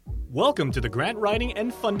Welcome to the Grant Writing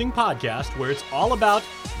and Funding Podcast, where it's all about,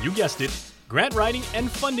 you guessed it, grant writing and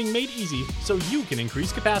funding made easy so you can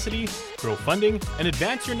increase capacity, grow funding, and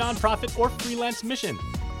advance your nonprofit or freelance mission.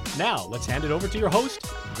 Now, let's hand it over to your host,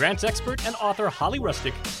 grants expert and author Holly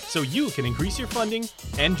Rustick, so you can increase your funding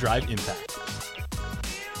and drive impact.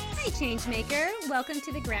 Hi, Changemaker. Welcome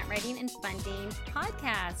to the Grant Writing and Funding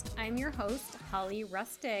Podcast. I'm your host, Holly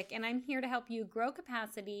Rustick, and I'm here to help you grow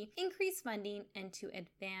capacity, increase funding, and to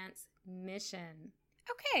advance mission.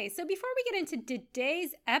 Okay, so before we get into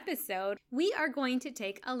today's episode, we are going to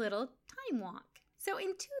take a little time walk. So in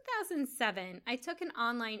 2007, I took an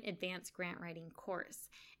online advanced grant writing course.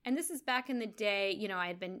 And this is back in the day, I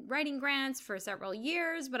had been writing grants for several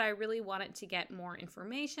years, but I really wanted to get more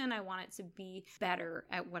information. I wanted to be better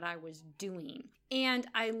at what I was doing. And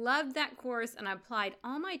I loved that course and I applied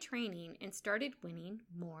all my training and started winning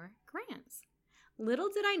more grants. Little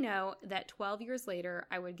did I know that 12 years later,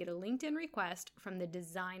 I would get a LinkedIn request from the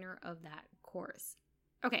designer of that course.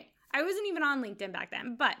 Okay, I wasn't even on LinkedIn back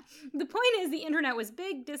then, but the point is the internet was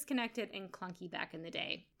big, disconnected, and clunky back in the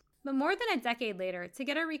day. But more than a decade later, to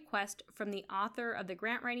get a request from the author of the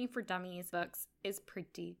Grant Writing for Dummies books is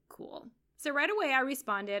pretty cool. So right away, I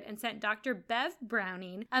responded and sent Dr. Bev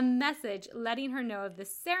Browning a message letting her know of the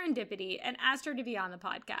serendipity and asked her to be on the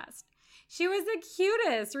podcast. She was the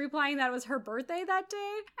cutest, replying that it was her birthday that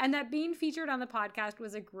day and that being featured on the podcast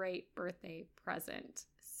was a great birthday present.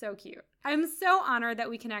 So cute. I'm so honored that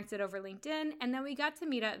we connected over LinkedIn and that we got to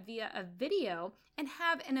meet up via a video and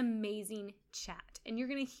have an amazing chat. And you're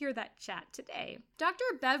going to hear that chat today. Dr.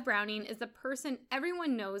 Bev Browning is the person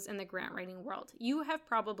everyone knows in the grant writing world. You have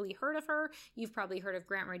probably heard of her. You've probably heard of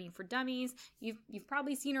Grant Writing for Dummies. You've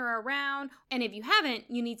probably seen her around. And if you haven't,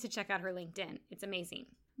 you need to check out her LinkedIn. It's amazing.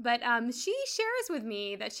 But she shares with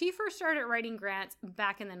me that she first started writing grants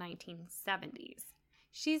back in the 1970s.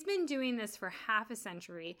 She's been doing this for half a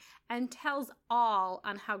century and tells all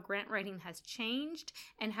on how grant writing has changed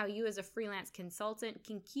and how you as a freelance consultant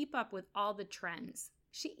can keep up with all the trends.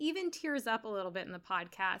 She even tears up a little bit in the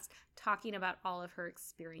podcast talking about all of her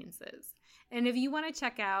experiences. And if you want to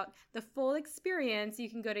check out the full experience, you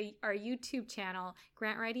can go to our YouTube channel,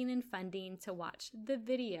 Grant Writing and Funding, to watch the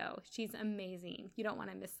video. She's amazing. You don't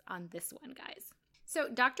want to miss on this one, guys. So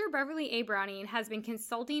Dr. Beverly A. Browning has been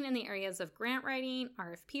consulting in the areas of grant writing,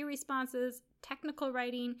 RFP responses, technical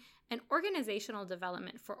writing, and organizational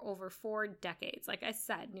development for over 4 decades. Like I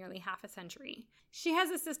said, nearly half a century. She has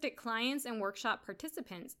assisted clients and workshop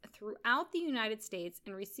participants throughout the United States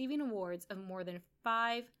in receiving awards of more than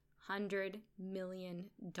 $500 million.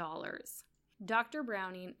 Dr.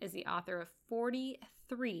 Browning is the author of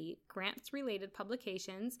 43 grants-related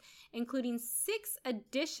publications, including 6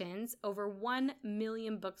 editions, over 1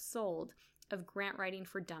 million books sold, of Grant Writing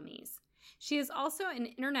for Dummies. She is also an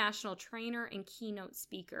international trainer and keynote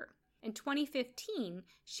speaker. In 2015,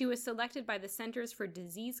 she was selected by the Centers for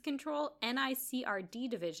Disease Control NICRD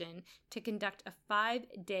division to conduct a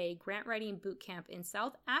 5-day grant writing boot camp in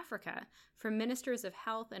South Africa for ministers of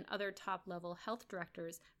health and other top-level health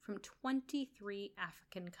directors from 23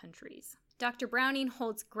 African countries. Dr. Browning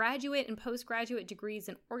holds graduate and postgraduate degrees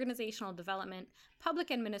in organizational development, public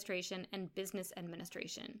administration, and business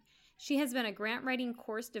administration. She has been a grant writing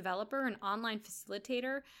course developer and online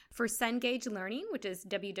facilitator for Cengage Learning, which is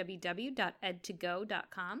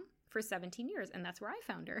www.ed2go.com, for 17 years, and that's where I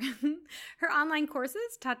found her. Her online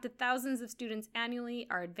courses, taught to thousands of students annually,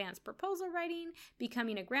 are Advanced Proposal Writing,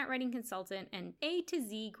 Becoming a Grant Writing Consultant, and A to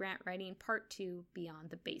Z Grant Writing Part 2, Beyond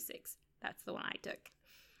the Basics. That's the one I took.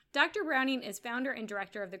 Dr. Browning is founder and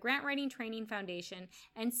director of the Grant Writing Training Foundation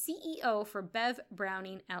and CEO for Bev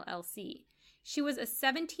Browning, LLC. She was a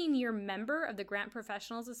 17-year member of the Grant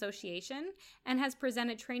Professionals Association and has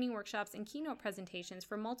presented training workshops and keynote presentations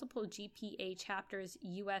for multiple GPA chapters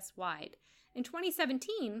U.S.-wide. In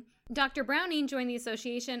 2017, Dr. Browning joined the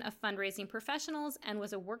Association of Fundraising Professionals and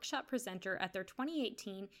was a workshop presenter at their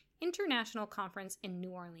 2018 International Conference in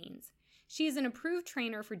New Orleans. She is an approved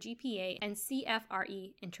trainer for GPA and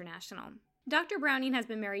CFRE International. Dr. Browning has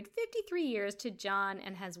been married 53 years to John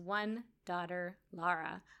and has one daughter,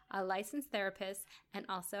 Laura, a licensed therapist, and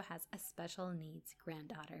also has a special needs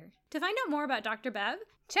granddaughter. To find out more about Dr. Bev,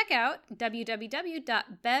 check out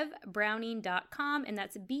www.bevbrowning.com, and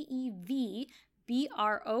that's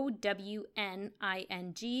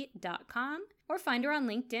BEVBROWNING.com, or find her on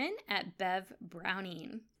LinkedIn at Bev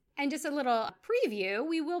Browning. And just a little preview,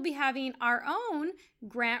 we will be having our own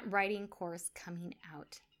grant writing course coming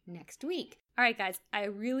out next week. All right, guys, I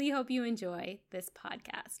really hope you enjoy this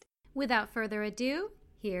podcast. Without further ado,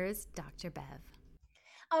 here's Dr. Bev.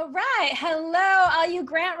 All right. Hello, all you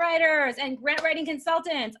grant writers and grant writing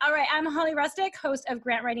consultants. All right. I'm Holly Rustick, host of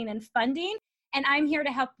Grant Writing and Funding, and I'm here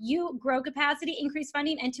to help you grow capacity, increase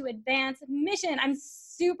funding, and to advance mission. I'm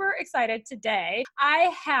super excited today. I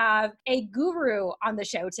have a guru on the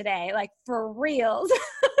show today, like for reals.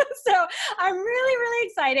 So I'm really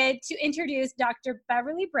excited to introduce Dr.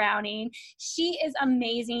 Beverly Browning. She is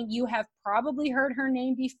amazing. You have probably heard her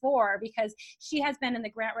name before because she has been in the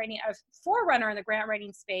grant writing, a forerunner in the grant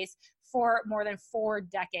writing space for more than 4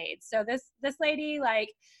 decades. So this lady, like,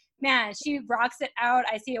 man, she rocks it out.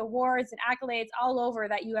 I see awards and accolades all over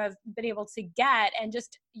that you have been able to get, and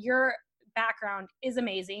just your background is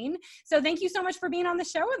amazing. So thank you so much for being on the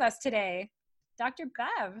show with us today, Dr.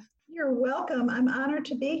 Bev. You're welcome. I'm honored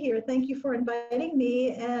to be here. Thank you for inviting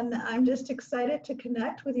me, and I'm just excited to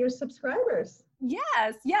connect with your subscribers.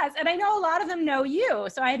 Yes. And I know a lot of them know you.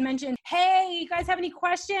 So I had mentioned, hey, you guys have any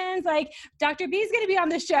questions? Like, Dr. B is going to be on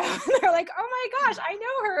the show. And they're like, oh my gosh, I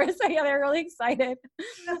know her. So yeah, they're really excited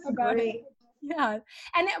about Great. it. Yeah.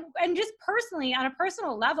 And just personally, on a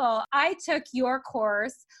personal level, I took your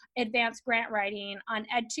course, Advanced Grant Writing, on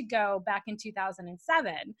Ed2Go back in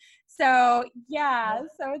 2007. So yeah,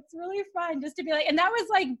 so it's really fun just to be like, and that was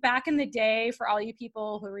like back in the day for all you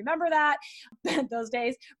people who remember that, those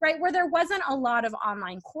days, right? Where there wasn't a lot of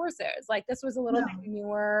online courses. Like this was a little bit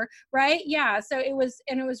newer, right? Yeah. So it was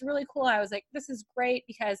really cool. I was like, this is great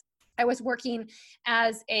because I was working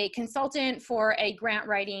as a consultant for a grant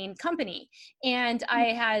writing company, and I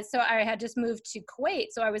had just moved to Kuwait.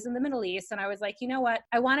 So I was in the Middle East, and I was like, you know what?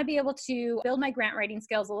 I want to be able to build my grant writing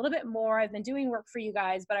skills a little bit more. I've been doing work for you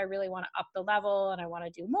guys, but I really want to up the level and I want to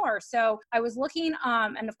do more. So I was looking,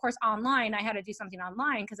 and of course online, I had to do something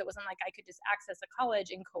online because it wasn't like I could just access a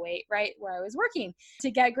college in Kuwait, right, where I was working to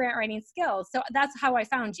get grant writing skills. So that's how I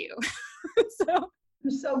found you. So I'm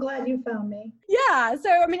so glad you found me. yeah. So,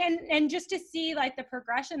 I mean, and just to see like the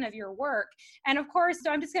progression of your work. And of course, so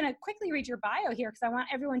I'm just going to quickly read your bio here because I want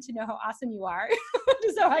everyone to know how awesome you are.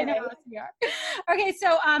 So I know how awesome you are. Okay.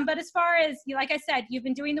 So, but as far as, like I said, you've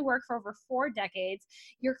been doing the work for over 4 decades.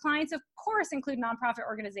 Your clients, of course, include nonprofit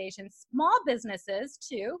organizations, small businesses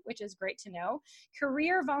too, which is great to know,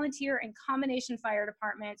 career, volunteer, and combination fire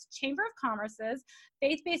departments, chamber of commerces,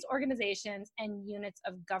 faith-based organizations, and units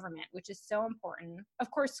of government, which is so important. Of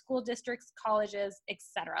course, school districts, colleges,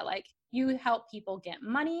 etc. Like you help people get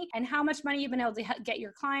money, and how much money you've been able to get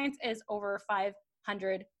your clients is over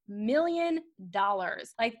 $500 million.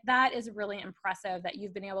 Like that is really impressive that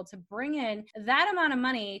you've been able to bring in that amount of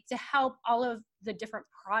money to help all of the different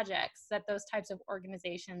projects that those types of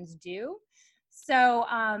organizations do. So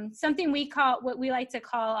something what we like to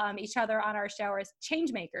call each other on our show is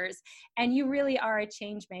change makers. And you really are a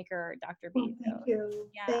change maker, Dr. B. Thank you.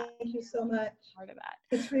 Yeah. Thank you so much. Part of that.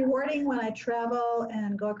 It's rewarding when I travel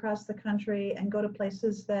and go across the country and go to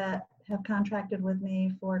places that have contracted with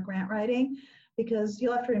me for grant writing, because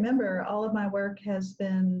you'll have to remember all of my work has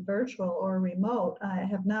been virtual or remote. I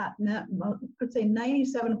have not met, I would say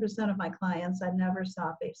 97% of my clients I never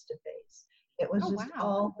saw face to face. It was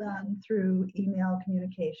all done through email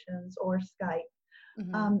communications or Skype.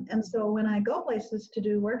 Mm-hmm. And so when I go places to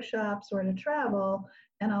do workshops or to travel,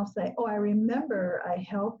 and I'll say, oh, I remember I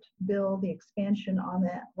helped build the expansion on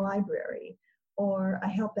that library, or I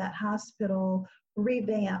helped that hospital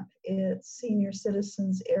revamp its senior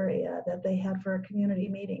citizens area that they had for a community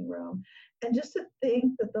meeting room. And just to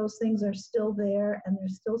think that those things are still there and they're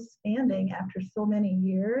still standing after so many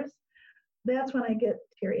years, that's when I get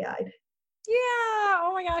teary-eyed. Yeah.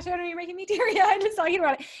 Oh my gosh. I don't know, you're making me teary-eyed just talking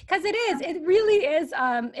about it. Because it really is,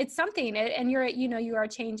 it's something. And you are a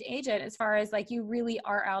change agent as far as like, you really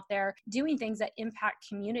are out there doing things that impact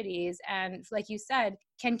communities. And like you said,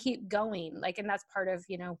 can keep going. Like, and that's part of,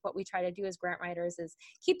 what we try to do as grant writers is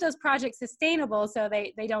keep those projects sustainable. So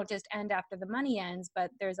they don't just end after the money ends, but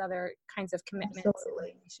there's other kinds of commitments and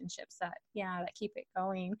relationships that keep it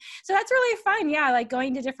going. So that's really fun. Yeah. Like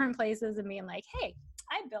going to different places and being like, hey,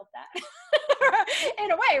 I built that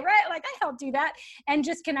in a way, right? Like I helped do that. And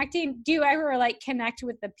just connecting. Do you ever like connect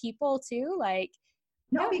with the people too? Like,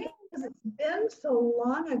 no, because it's been so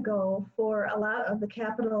long ago for a lot of the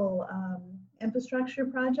capital infrastructure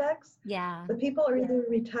projects. Yeah. The people are either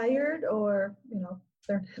retired or,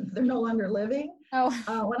 they're no longer living. Oh.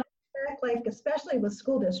 When I back, like especially with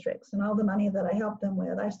school districts and all the money that I helped them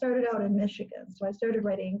with, I started out in Michigan. So I started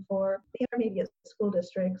writing for the intermediate school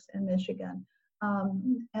districts in Michigan.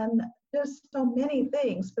 And just so many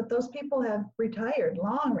things, but those people have retired,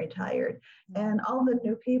 long retired, and all the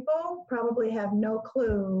new people probably have no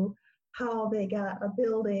clue how they got a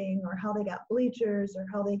building or how they got bleachers or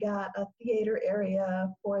how they got a theater area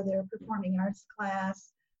for their performing arts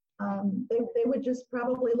class. They would just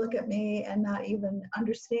probably look at me and not even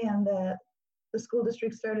understand that the school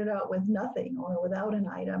district started out with nothing or without an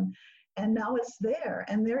item, and now it's there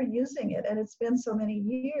and they're using it, and it's been so many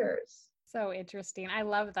years. So interesting. I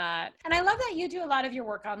love that. And I love that you do a lot of your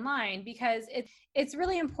work online, because it's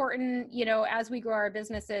really important, as we grow our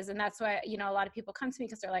businesses. And that's why, a lot of people come to me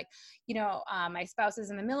because they're like, my spouse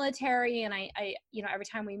is in the military, and I, every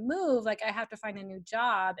time we move, like, I have to find a new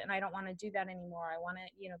job, and I don't want to do that anymore. I want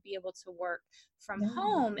to, be able to work from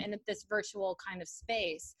home in this virtual kind of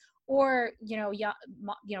space. Or,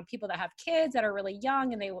 people that have kids that are really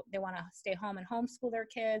young and they want to stay home and homeschool their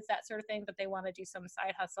kids, that sort of thing, but they want to do some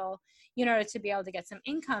side hustle, to be able to get some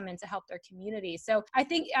income and to help their community. So I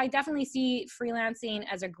think I definitely see freelancing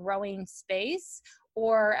as a growing space,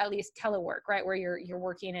 or at least telework, right? Where you're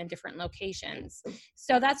working in different locations.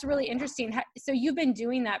 So that's really interesting. So you've been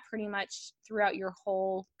doing that pretty much throughout your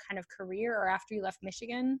whole kind of career, or after you left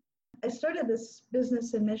Michigan? I started this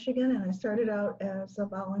business in Michigan, and I started out as a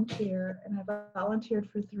volunteer, and I volunteered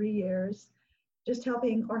for 3 years, just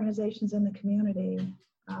helping organizations in the community.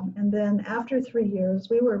 And then after 3 years,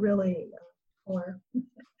 we were really poor.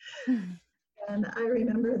 And I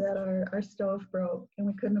remember that our stove broke, and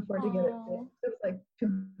we couldn't afford to get it fixed. It was like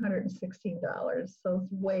 $216, so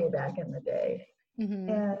it's way back in the day. Mm-hmm.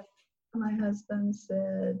 And my husband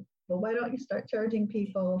said, well, why don't you start charging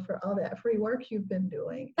people for all that free work you've been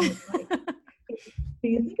doing? And it's like, do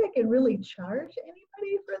you think I can really charge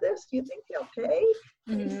anybody for this? Do you think they'll pay?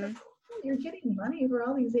 And he said, well, you're getting money for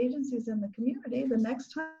all these agencies in the community. The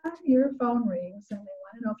next time your phone rings and they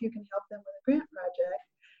want to know if you can help them with a grant project,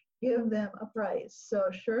 give them a price. So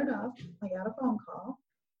sure enough, I got a phone call,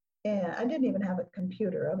 and I didn't even have a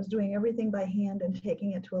computer. I was doing everything by hand and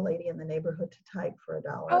taking it to a lady in the neighborhood to type for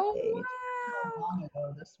 $1 a page. Wow. How long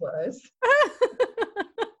ago this was.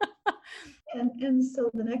 And so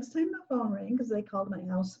the next time the phone rang, because they called my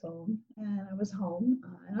house phone, and I was home,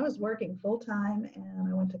 and I was working full time, and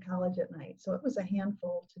I went to college at night. So it was a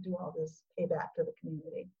handful to do all this payback to the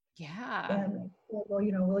community. Yeah. And they said, well,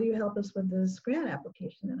 will you help us with this grant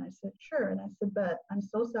application? And I said, sure. And I said, but I'm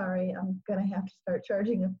so sorry, I'm going to have to start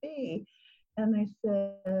charging a fee. And they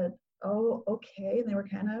said, oh, okay. And they were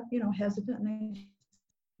kind of, hesitant. And I said,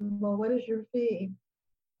 well, what is your fee?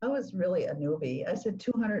 I was really a newbie. I said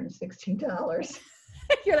 $216.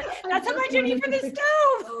 You're like, that's how much you need for this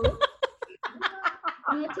stove.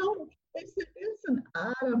 And I told them, they said, it's an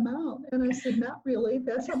odd amount. And I said, not really.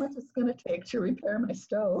 That's how much it's going to take to repair my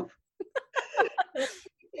stove.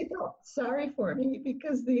 They felt sorry for me,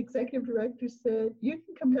 because the executive director said, you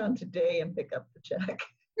can come down today and pick up the check.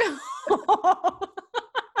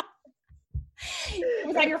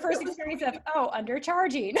 Was that your first experience of,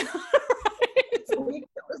 undercharging? It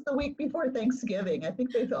was the week before Thanksgiving. I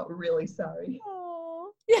think they felt really sorry.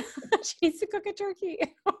 Oh, yeah. She needs to cook a turkey.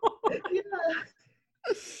 Yeah.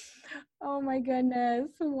 Oh my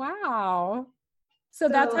goodness. Wow. So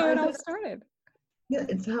that's how it all started. Yeah,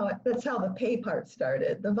 that's how the pay part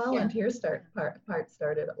started. The volunteer part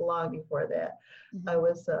started long before that. Mm-hmm. I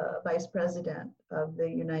was vice president of the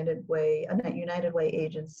United Way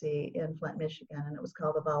agency in Flint, Michigan, and it was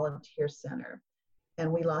called the Volunteer Center. And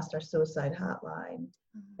we lost our suicide hotline.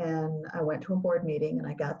 Mm-hmm. And I went to a board meeting, and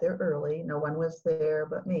I got there early. No one was there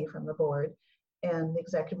but me from the board. And the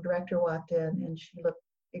executive director walked in, and she looked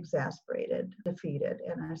exasperated, defeated.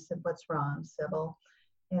 And I said, what's wrong, Sybil?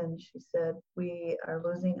 And she said, we are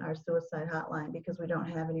losing our suicide hotline because we don't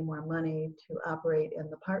have any more money to operate in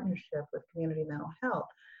the partnership with community mental health.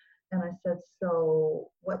 And I said, so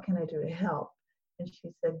what can I do to help? And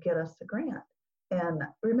she said, get us a grant. And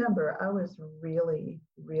remember, I was really,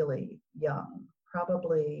 really young,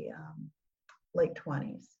 probably late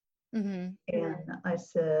 20s. Mm-hmm. And I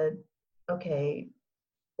said, okay,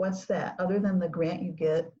 what's that? Other than the grant you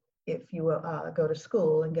get if you go to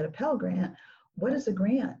school and get a Pell Grant, what is a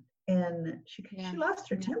grant? And she lost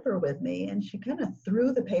her temper with me, and she kind of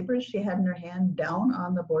threw the papers she had in her hand down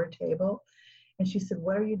on the board table. And she said,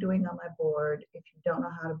 what are you doing on my board if you don't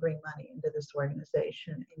know how to bring money into this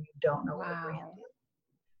organization and you don't know what a grant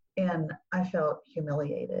is? And I felt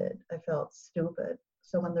humiliated. I felt stupid.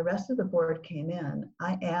 So when the rest of the board came in,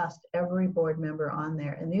 I asked every board member on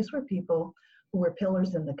there, and these were people who were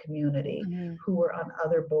pillars in the community, mm-hmm. who were on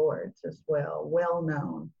other boards as well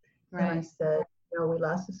known. Right. And I said, we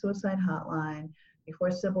lost the suicide hotline. Before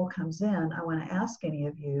Sybil comes in, I want to ask any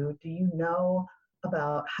of you, do you know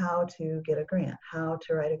about how to get a grant, how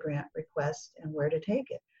to write a grant request, and where to take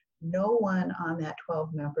it? No one on that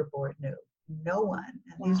 12-member board knew. No one.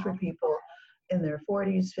 And wow. These were people in their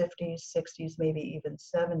 40s, 50s, 60s, maybe even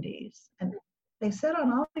 70s. And they sit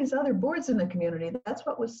on all these other boards in the community. That's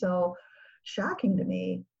what was so shocking to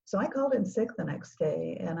me. So I called in sick the next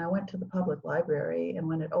day and I went to the public library. And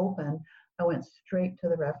when it opened, I went straight to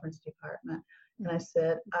the reference department and I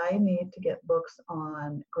said, I need to get books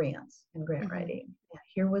on grants and grant writing. And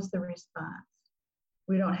here was the response.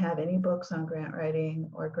 We don't have any books on grant writing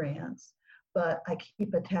or grants, but I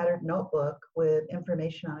keep a tattered notebook with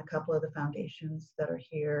information on a couple of the foundations that are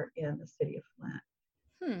here in the city of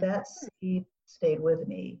Flint. That seed stayed with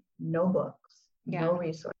me. No books, no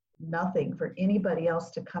resources, nothing for anybody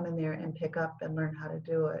else to come in there and pick up and learn how to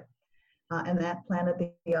do it. And that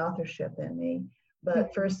planted the authorship in me.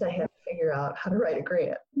 But first I had to figure out how to write a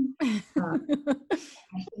grant.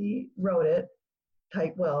 Actually wrote it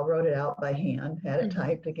out by hand, had it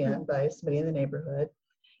typed again by somebody in the neighborhood,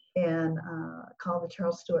 and called the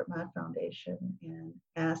Charles Stewart Mott Foundation and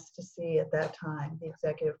asked to see at that time the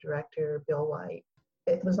executive director, Bill White.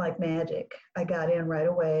 It was like magic. I got in right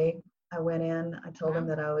away. I went in, I told him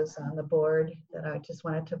that I was on the board, that I just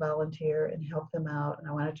wanted to volunteer and help them out, and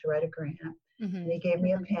I wanted to write a grant. And he gave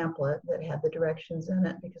me a pamphlet that had the directions in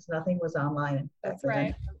it because nothing was online back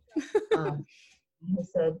then. He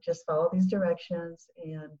said, just follow these directions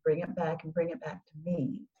and bring it back to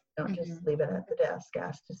me. Don't just leave it at the desk,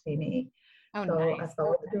 ask to see me. So I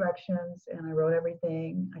followed the directions and I wrote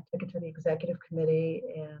everything. I took it to the executive committee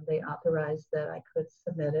and they authorized that I could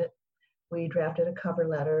submit it. We drafted a cover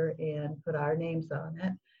letter and put our names on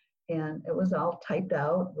it. And it was all typed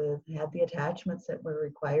out had the attachments that were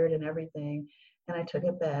required and everything. And I took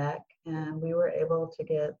it back and we were able to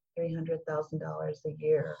get $300,000 a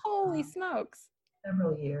year. Holy smokes.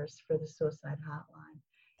 Several years for the suicide hotline.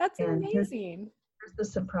 That's amazing. Here's the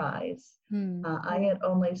surprise. I had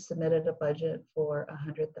only submitted a budget for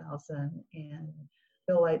 $100,000 and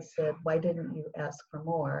Bill White said, why didn't you ask for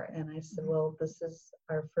more? And I said, well, this is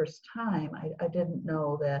our first time. I didn't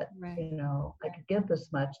know that, I could get this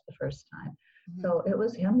much the first time. So it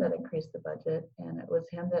was him that increased the budget and it was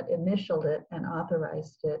him that initialed it and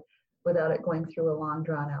authorized it without it going through a long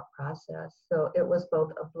drawn out process. So it was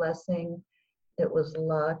both a blessing, it was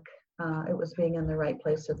luck, it was being in the right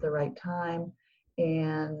place at the right time.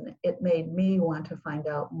 And it made me want to find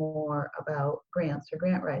out more about grants or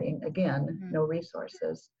grant writing. Again, no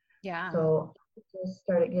resources. So I just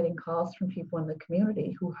started getting calls from people in the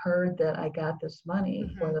community who heard that I got this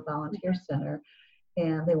money for the volunteer center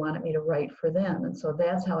and they wanted me to write for them. And so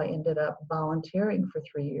that's how I ended up volunteering for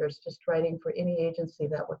 3 years, just writing for any agency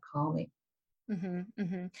that would call me.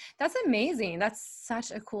 That's amazing. That's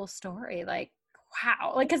such a cool story. Like,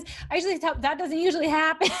 wow. Like, cause I usually tell that doesn't usually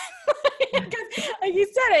happen. Like you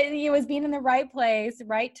said, it was being in the right place,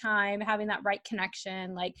 right time, having that right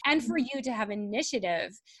connection, like, and for you to have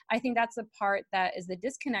initiative. I think that's the part that is the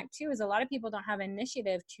disconnect too, is a lot of people don't have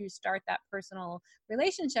initiative to start that personal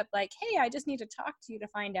relationship. Like, hey, I just need to talk to you to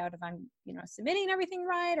find out if I'm, submitting everything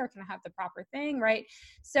right, or can I have the proper thing, right?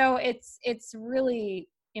 So it's really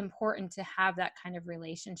important to have that kind of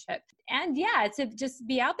relationship and to just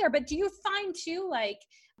be out there. But do you find too, like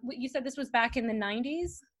you said, this was back in the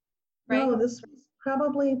 90s? Right? No, this was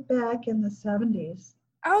probably back in the 70s.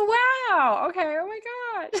 Oh, wow. Okay. Oh my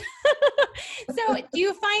God. So do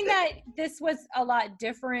you find that this was a lot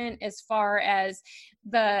different as far as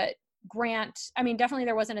the grant? I mean, definitely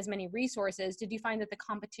there wasn't as many resources. Did you find that the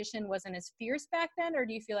competition wasn't as fierce back then, or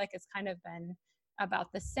do you feel like it's kind of been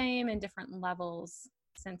about the same in different levels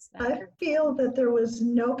since then? I feel that there was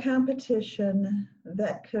no competition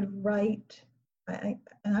that could write.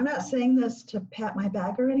 And I'm not saying this to pat my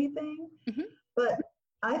back or anything, but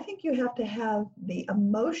I think you have to have the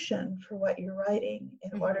emotion for what you're writing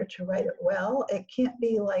in order to write it well. It can't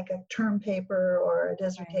be like a term paper or a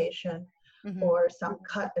dissertation or some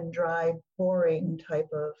cut and dry, boring type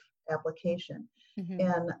of application.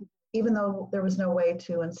 And even though there was no way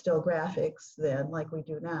to instill graphics then like we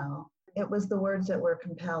do now, it was the words that were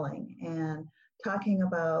compelling and talking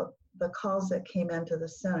about the calls that came into the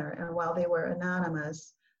center. And while they were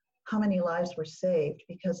anonymous, how many lives were saved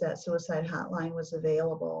because that suicide hotline was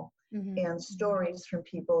available, and stories from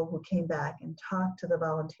people who came back and talked to the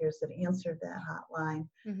volunteers that answered that hotline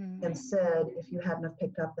and said, if you hadn't have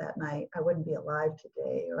picked up that night, I wouldn't be alive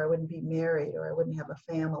today, or I wouldn't be married, or I wouldn't have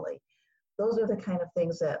a family. Those are the kind of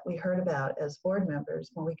things that we heard about as board members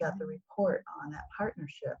when we got the report on that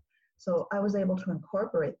partnership. So I was able to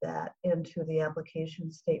incorporate that into the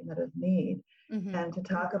application statement of need and to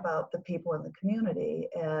talk about the people in the community.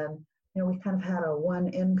 And, we kind of had a one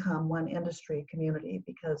income, one industry community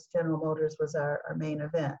because General Motors was our main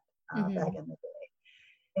event back in the day.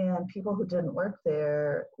 And people who didn't work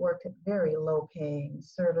there worked at very low paying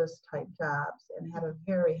service type jobs and had a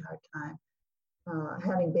very hard time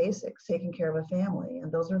having basics, taking care of a family.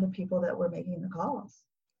 And those are the people that were making the calls.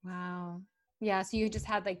 Wow. Yeah. So you just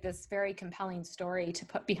had like this very compelling story to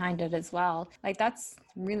put behind it as well. Like that's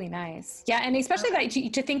really nice. Yeah. And especially that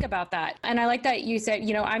to think about that. And I like that you said,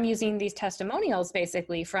 I'm using these testimonials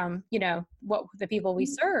basically from, what the people we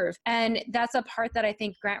serve. And that's a part that I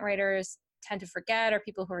think grant writers tend to forget, or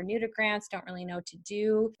people who are new to grants don't really know to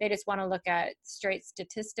do. They just want to look at straight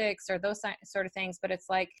statistics or those sort of things. But it's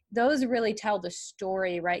like those really tell the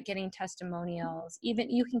story, right? Getting testimonials, even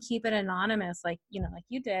you can keep it anonymous, like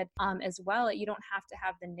you did as well. You don't have to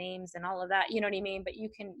have the names and all of that. You know what I mean? But you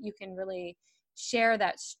can really share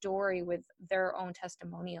that story with their own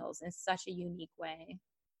testimonials in such a unique way.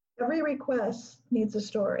 Every request needs a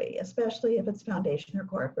story, especially if it's foundation or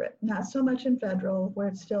corporate. Not so much in federal, where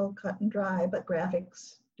it's still cut and dry, but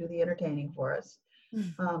graphics do the entertaining for us.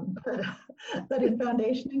 But in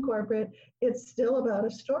foundation and corporate, it's still about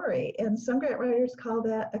a story. And some grant writers call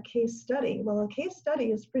that a case study. Well, a case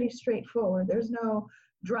study is pretty straightforward. There's no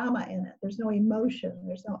drama in it. There's no emotion.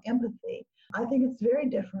 There's no empathy. I think it's very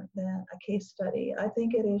different than a case study. I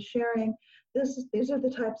think it is sharing these are the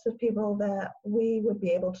types of people that we would be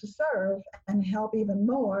able to serve and help even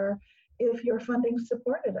more if your funding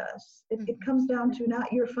supported us. It comes down to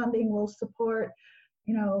not your funding will support,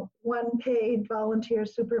 one paid volunteer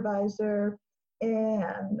supervisor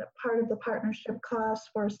and part of the partnership costs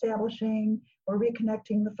for establishing or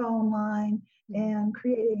reconnecting the phone line and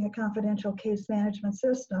creating a confidential case management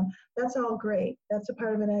system. That's all great. That's a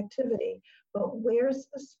part of an activity. But where's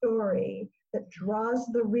the story that draws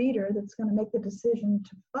the reader that's going to make the decision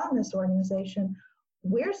to fund this organization?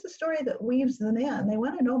 Where's the story that weaves them in? They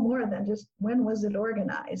want to know more than just when was it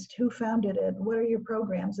organized, who founded it, what are your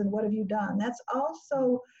programs, and what have you done? That's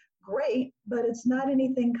also great, but it's not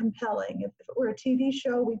anything compelling. If it were a TV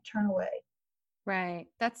show, we'd turn away. Right.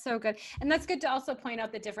 That's so good. And that's good to also point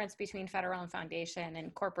out the difference between federal and foundation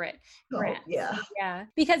and corporate grants. Yeah. Yeah.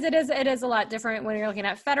 Because it is a lot different when you're looking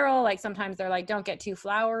at federal, like sometimes they're like, don't get too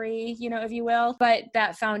flowery, if you will. But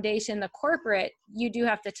that foundation, the corporate, you do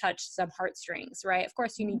have to touch some heartstrings, right? Of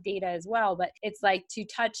course you need data as well, but it's like to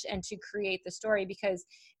touch and to create the story because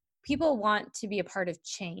people want to be a part of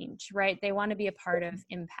change, right? They want to be a part of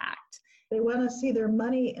impact. They want to see their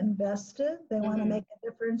money invested. They want to make a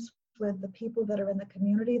difference with the people that are in the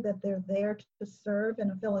community that they're there to serve in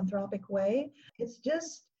a philanthropic way. It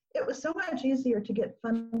was so much easier to get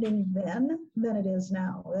funding then than it is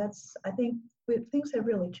now. I think things have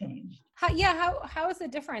really changed. How is the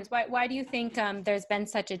difference? Why do you think there's been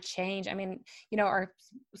such a change? I mean, are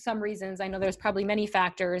some reasons, I know there's probably many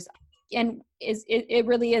factors, and it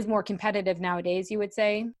really is more competitive nowadays, you would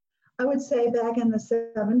say? I would say back in the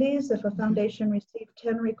 70s, if a foundation received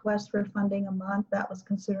 10 requests for funding a month, that was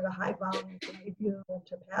considered a high volume to review and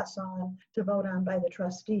to pass on, to vote on by the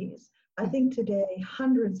trustees. I think today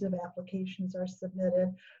hundreds of applications are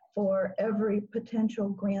submitted for every potential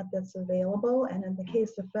grant that's available. And in the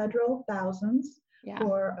case of federal, thousands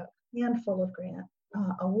for a handful of grant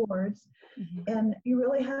awards. And you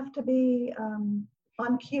really have to be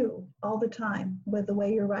on cue all the time with the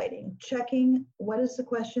way you're writing, checking what is the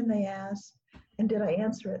question they asked and did I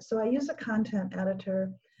answer it. So I use a content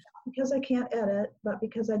editor because I can't edit, but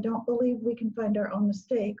because I don't believe we can find our own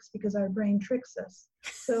mistakes because our brain tricks us.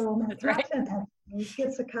 So my content editor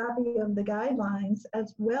gets a copy of the guidelines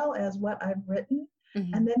as well as what I've written,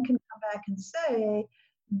 and then can come back and say,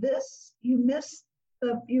 this, you missed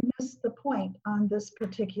the point on this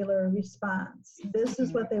particular response. This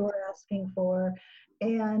is what they were asking for,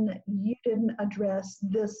 and you didn't address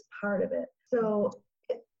this part of it. So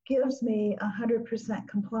it gives me 100%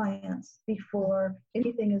 compliance before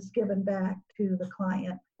anything is given back to the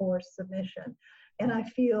client for submission. And I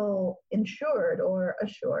feel insured or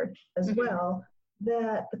assured as well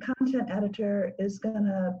that the content editor is going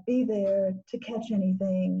to be there to catch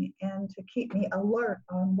anything and to keep me alert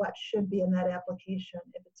on what should be in that application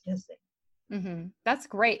if it's missing. That's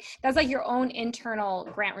great. That's like your own internal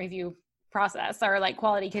grant review process or like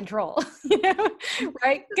quality control,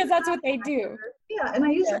 right? Because that's what they do. Yeah, and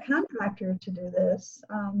I use a contractor to do this.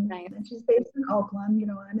 Nice. And she's based in Oakland.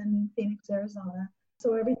 I'm in Phoenix, Arizona.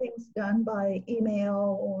 So everything's done by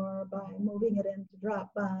email or by moving it into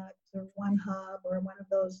Dropbox or OneHub or one of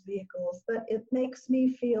those vehicles. But it makes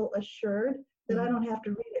me feel assured that I don't have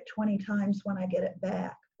to read it 20 times when I get it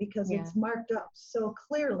back, because it's marked up so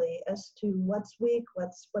clearly as to what's weak,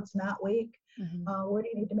 what's not weak, where do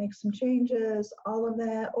you need to make some changes, all of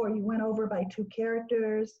that, or you went over by 2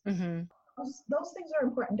 characters. Those things are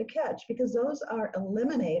important to catch because those are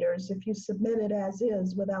eliminators if you submit it as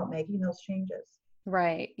is without making those changes.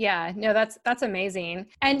 Right. Yeah. No, that's amazing.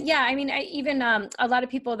 And yeah, I mean, even a lot of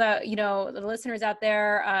people that, the listeners out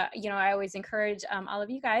there, I always encourage all of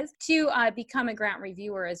you guys to become a grant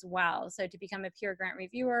reviewer as well. So to become a peer grant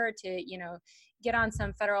reviewer, to, get on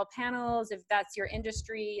some federal panels, if that's your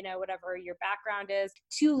industry, whatever your background is,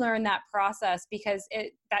 to learn that process, because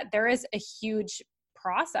that there is a huge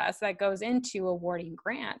process that goes into awarding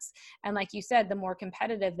grants. And like you said, the more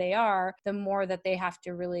competitive they are, the more that they have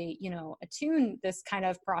to really, attune this kind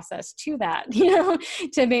of process to that,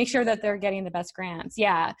 to make sure that they're getting the best grants.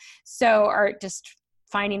 Yeah. So, or just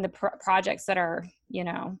finding the projects that are,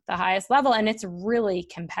 the highest level. And it's really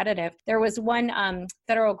competitive. There was one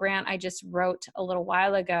federal grant I just wrote a little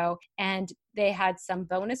while ago, and they had some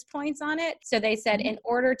bonus points on it. So they said, in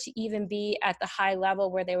order to even be at the high level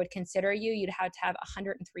where they would consider you, you'd have to have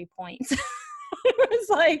 103 points. It was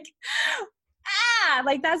like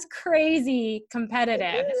that's crazy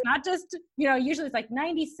competitive. It's not just, usually it's like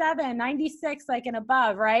 97, 96, like and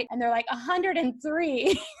above, right? And they're like 103.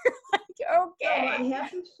 Like, okay. So I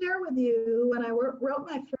have to share with you, when I wrote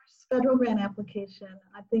my first federal grant application,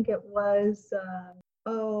 I think it was,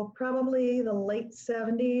 probably the late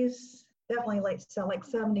 70s, definitely late, so like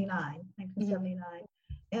 1979.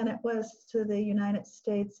 And it was to the United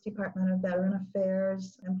States Department of Veteran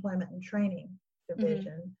Affairs, Employment and Training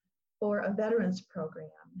Division for a veterans program.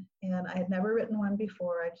 And I had never written one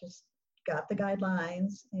before. I just got the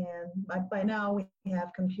guidelines, and by now we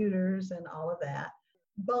have computers and all of that.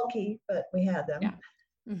 Bulky, but we had them.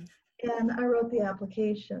 Yeah. And I wrote the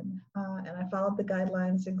application, and I followed the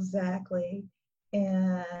guidelines exactly,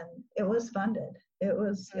 and it was funded. It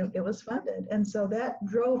was funded, and so that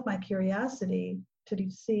drove my curiosity to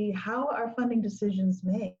see how are funding decisions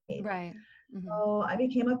made. Right. So I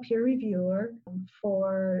became a peer reviewer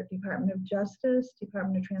for Department of Justice,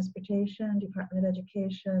 Department of Transportation, Department of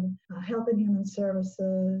Education, Health and Human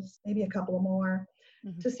Services, maybe a couple of more,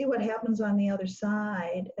 to see what happens on the other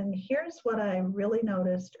side. And here's what I really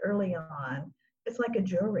noticed early on. It's like a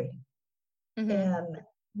jury. And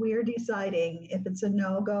we're deciding if it's a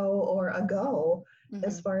no-go or a go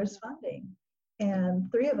as far as funding.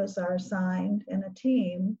 And 3 of us are assigned in a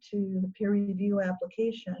team to the peer review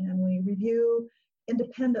application, and we review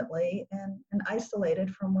independently and isolated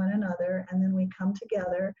from one another, and then we come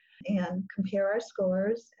together and compare our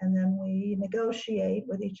scores, and then we negotiate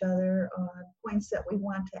with each other on points that we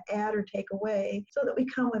want to add or take away so that we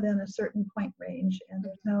come within a certain point range, and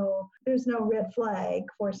there's no red flag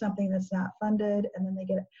for something that's not funded, and then they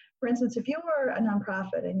get it. For instance, if you were a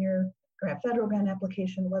nonprofit and your federal grant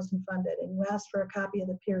application wasn't funded, and you asked for a copy of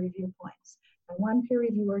the peer review points, and one peer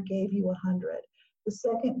reviewer gave you 100, the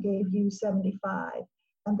second gave you 75,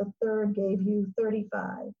 and the third gave you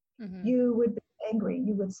 35, you would be angry.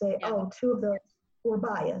 You would say, oh, 2 of those were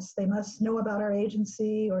biased. They must know about our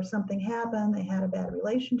agency, or something happened. They had a bad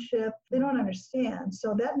relationship. They don't understand.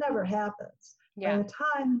 So that never happens. By the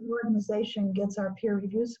time the organization gets our peer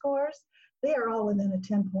review scores, they are all within a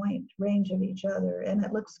 10-point range of each other, and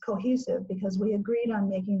it looks cohesive because we agreed on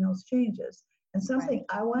making those changes. And something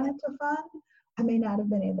I wanted to fund, I may not have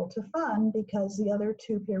been able to fund because the other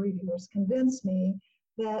 2 peer reviewers convinced me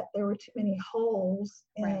that there were too many holes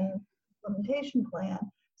in the implementation plan,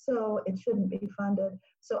 so it shouldn't be funded.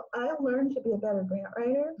 So I learned to be a better grant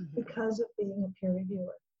writer because of being a peer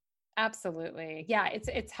reviewer. Absolutely. Yeah,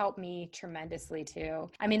 it's helped me tremendously too.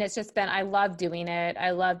 I mean, it's just been, I love doing it.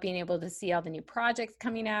 I love being able to see all the new projects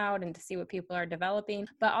coming out and to see what people are developing,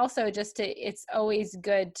 but also it's always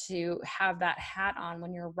good to have that hat on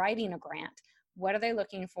when you're writing a grant. What are they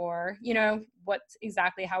looking for?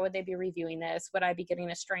 How would they be reviewing this? Would I be getting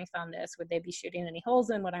a strength on this? Would they be shooting any holes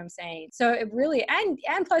in what I'm saying? So it really, and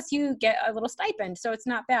plus you get a little stipend. So it's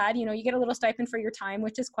not bad. You get a little stipend for your time,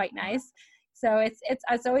 which is quite nice. So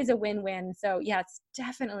it's always a win-win. So yeah, it's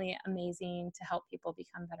definitely amazing to help people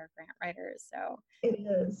become better grant writers. So it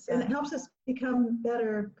is, and it helps us become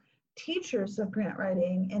better teachers of grant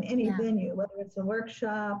writing in any venue, whether it's a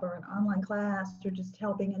workshop or an online class or just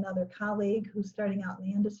helping another colleague who's starting out in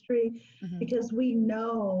the industry, because we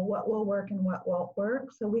know what will work and what won't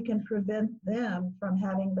work, so we can prevent them from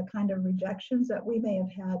having the kind of rejections that we may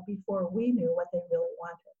have had before we knew what they really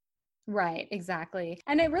wanted. Right, exactly.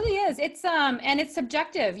 And it really is. And it's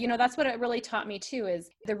subjective. That's what it really taught me too, is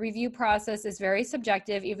the review process is very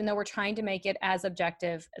subjective, even though we're trying to make it as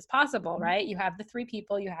objective as possible, right? You have the 3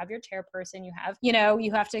 people, you have your chairperson,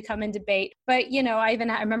 you have to come and debate. But, I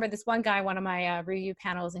remember this one guy, one of my review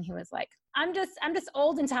panels, and he was like, I'm just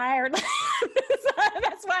old and tired.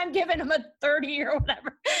 That's why I'm giving him a 30 or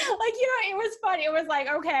whatever. Like, it was funny. It was like,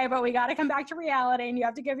 okay, but we got to come back to reality and you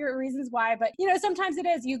have to give your reasons why. But, sometimes it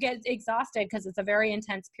is, you get exhausted because it's a very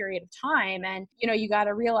intense period of time. And, you got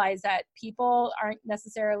to realize that people aren't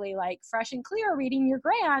necessarily like fresh and clear reading your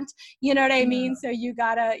grant. You know what I mean? So you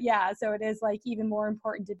gotta, so it is like even more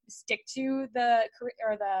important to stick to the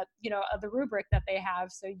rubric that they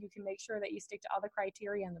have, so you can make sure that you stick to all the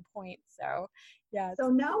criteria and the points. So, yeah. So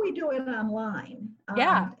now we do it online.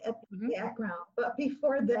 Yeah. At the background. But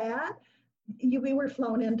before that, we were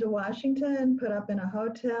flown into Washington, put up in a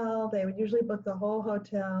hotel. They would usually book the whole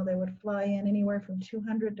hotel. They would fly in anywhere from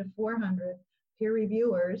 200 to 400 peer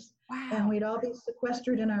reviewers. Wow. And we'd all be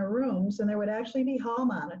sequestered in our rooms, and there would actually be hall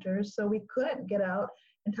monitors, so we couldn't get out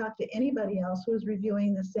and talk to anybody else who was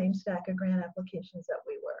reviewing the same stack of grant applications that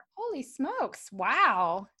we were. Holy smokes.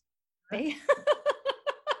 Wow.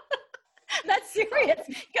 That's serious.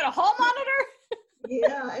 Get a hall monitor?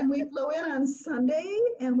 Yeah, and we flew in on Sunday,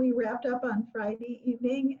 and we wrapped up on Friday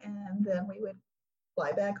evening, and then we would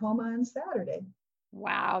fly back home on Saturday.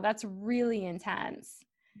 Wow, that's really intense.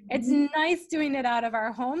 It's nice doing it out of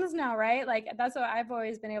our homes now, right? Like, that's what I've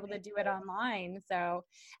always been able to do it online. So,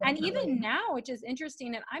 and even now, which is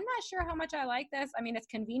interesting, and I'm not sure how much I like this. I mean, it's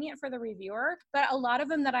convenient for the reviewer, but a lot of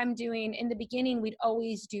them that I'm doing in the beginning, we'd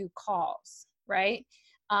always do calls, right?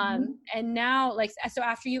 And now, like, so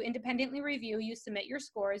after you independently review, you submit your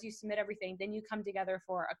scores, you submit everything, then you come together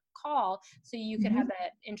for a call so you can have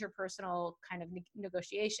that interpersonal kind of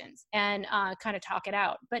negotiations and kind of talk it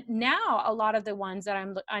out. But now a lot of the ones that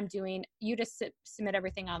I'm doing, you just submit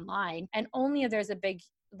everything online, and only if there's a big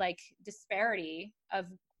like disparity of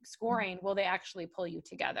scoring will they actually pull you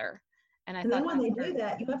together. And then when they do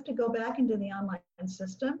that, you have to go back into the online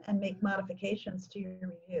system and make modifications to your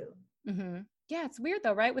review. Yeah, it's weird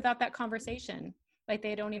though, right? Without that conversation, like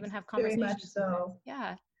they don't even have conversations. Very much so.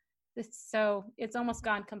 Yeah. So it's almost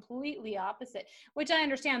gone completely opposite, which I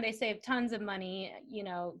understand. They save tons of money.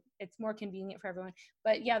 It's more convenient for everyone.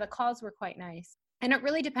 But yeah, the calls were quite nice. And it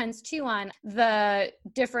really depends too on the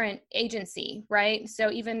different agency, right? So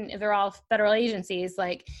even if they're all federal agencies,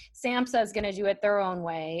 like SAMHSA is going to do it their own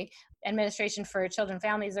way. Administration for Children and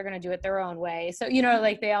Families are going to do it their own way. So,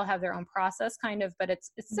 like they all have their own process kind of, but it's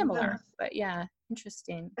similar. Yes. But yeah,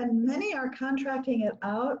 interesting. And many are contracting it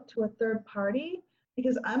out to a third party,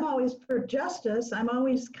 because for justice, I'm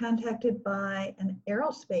always contacted by an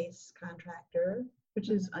aerospace contractor, which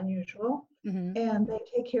is unusual. And they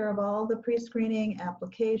take care of all the pre-screening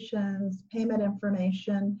applications, payment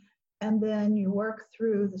information, and then you work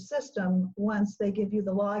through the system once they give you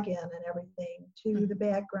the login and everything to the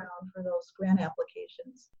background for those grant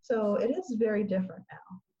applications. So it is very different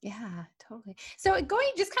now. Yeah, totally. So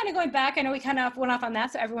going back, I know we kind of went off on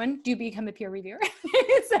that. So everyone do become a peer reviewer.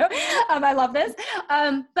 So I love this.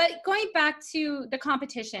 But going back to the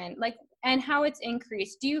competition, and how it's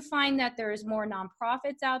increased, do you find that there's more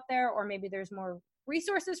nonprofits out there, or maybe there's more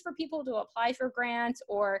resources for people to apply for grants,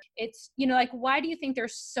 or it's, why do you think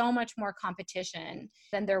there's so much more competition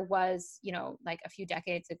than there was, a few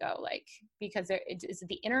decades ago? Because is it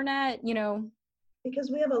the internet,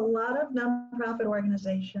 Because we have a lot of nonprofit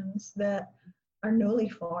organizations that are newly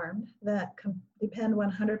formed that depend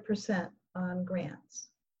 100% on grants.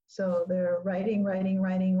 So they're writing.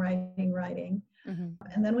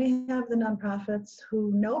 And then we have the nonprofits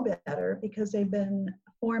who know better because they've been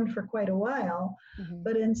formed for quite a while.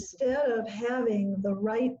 But instead of having the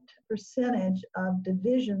right percentage of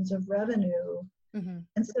divisions of revenue,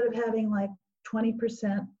 instead of having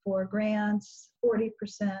 20% for grants,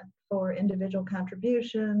 40% for individual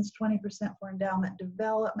contributions, 20% for endowment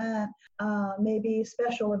development, maybe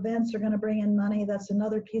special events are going to bring in money. That's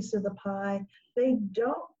another piece of the pie. They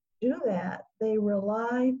don't do that. They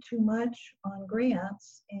rely too much on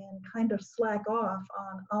grants and kind of slack off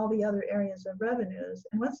on all the other areas of revenues.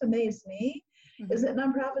 And what's amazed me is that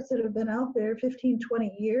nonprofits that have been out there 15,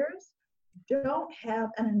 20 years don't have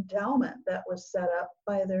an endowment that was set up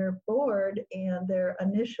by their board and their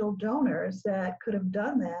initial donors that could have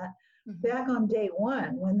done that back on day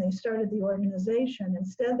one when they started the organization.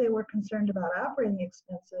 Instead, they were concerned about operating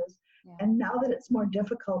expenses. And now that it's more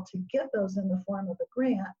difficult to get those in the form of a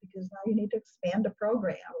grant, because now you need to expand a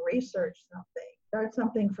program, research something, start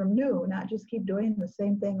something from new, not just keep doing the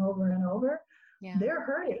same thing over and over. They're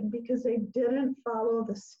hurting because they didn't follow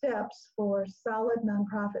the steps for solid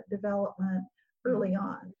nonprofit development early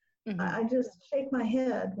on. I just shake my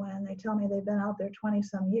head when they tell me they've been out there 20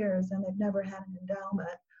 some years and they've never had an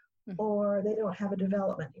endowment or they don't have a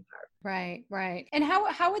development department. Right. And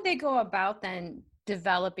how would they go about then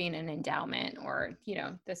developing an endowment or,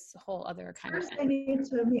 this whole other kind of First, they thing? need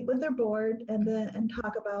to meet with their board and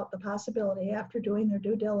talk about the possibility after doing their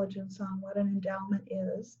due diligence on what an endowment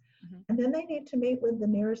is. Mhm. And then they need to meet with the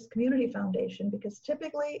nearest community foundation, because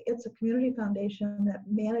typically it's a community foundation that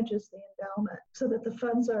manages the endowment, so that the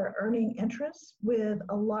funds are earning interest with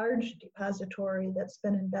a large depository that's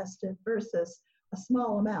been invested versus a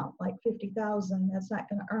small amount like 50,000. That's not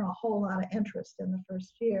going to earn a whole lot of interest in the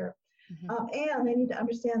first year. Mhm. And they need to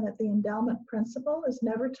understand that the endowment principal is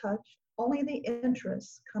never touched. Only the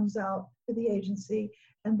interest comes out to the agency,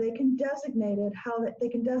 and they can designate how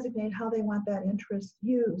they want that interest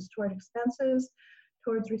used toward expenses,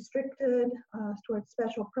 towards restricted, towards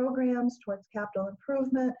special programs, towards capital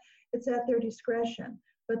improvement. It's at their discretion.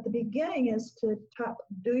 But the beginning is to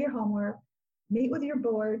do your homework, meet with your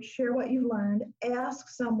board, share what you've learned, ask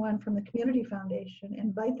someone from the community foundation,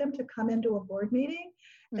 invite them to come into a board meeting,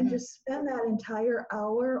 and Mhm. just spend that entire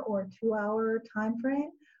hour or 2 hour time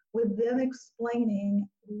frame with them explaining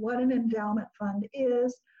what an endowment fund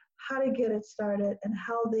is, how to get it started, and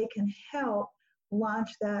how they can help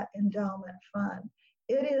launch that endowment fund.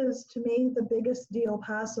 It is, to me, the biggest deal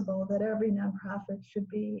possible that every nonprofit should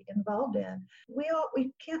be involved in.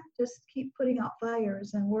 We can't just keep putting out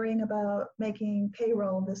fires and worrying about making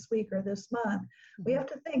payroll this week or this month. We have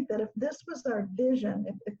to think that if this was our vision,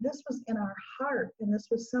 if this was in our heart, and this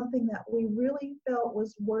was something that we really felt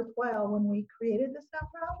was worthwhile when we created this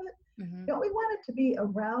nonprofit, Mhm. don't we want it to be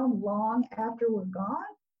around long after we're gone?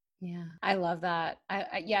 Yeah, I love that.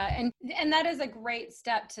 Yeah, and that is a great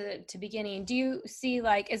step to beginning. Do you see,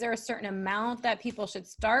 like, is there a certain amount that people should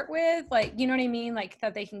start with? Like, you know what I mean? Like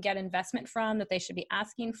that they can get investment from, that they should be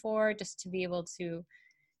asking for just to be able to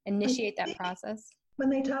I initiate that think process? when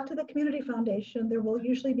they talk to the community foundation, there will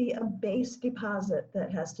usually be a base deposit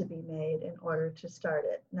that has to be made in order to start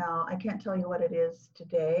it. Now, I can't tell you what it is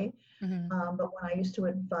today, Mhm. but when I used to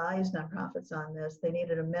advise nonprofits on this, they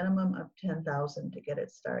needed a minimum of 10,000 to get it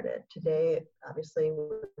started. Today, obviously,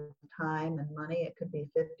 with time and money, it could be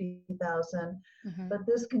 50,000, Mhm. but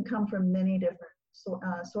this can come from many different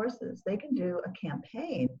sources. They can do a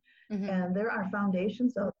campaign, Mhm. and there are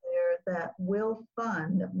foundations out there that will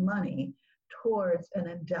fund money towards an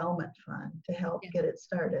endowment fund to help Yeah. get it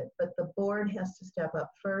started. But the board has to step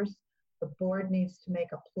up first. The board needs to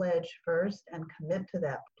make a pledge first and commit to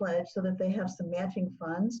that pledge, so that they have some matching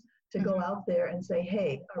funds to go Mhm. out there and say,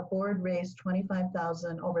 hey, our board raised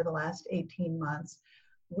 25,000 over the last 18 months.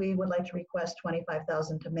 We would like to request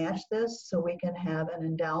 25,000 to match this, so we can have an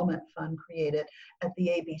endowment fund created at the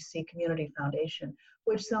ABC Community Foundation,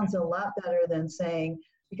 which sounds a lot better than saying,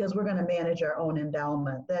 because we're going to manage our own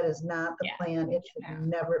endowment. That is not the Yeah. plan. It should No.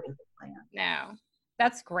 never be the plan. No.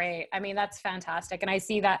 That's great. I mean, that's fantastic. And I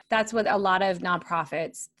see that that's what a lot of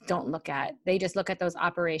nonprofits don't look at. They just look at those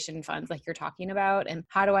operation funds like you're talking about, and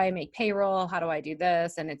how do I make payroll? How do I do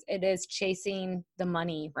this? And it is chasing the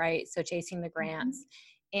money, right? So chasing the grants.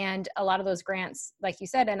 And a lot of those grants, like you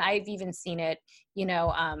said, and I've even seen it,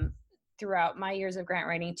 throughout my years of grant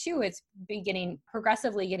writing too, it's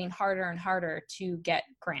progressively getting harder and harder to get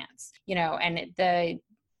grants, and the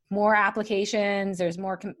more applications, there's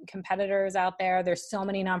more competitors out there. There's so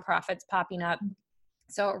many nonprofits popping up.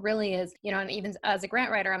 So it really is, and even as a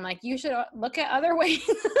grant writer, I'm like, you should look at other ways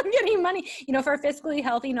of getting money. For a fiscally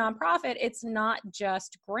healthy nonprofit, it's not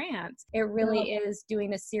just grants. It really is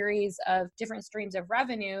doing a series of different streams of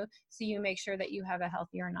revenue, so you make sure that you have a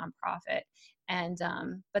healthier nonprofit. And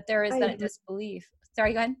but there is I that agree. disbelief.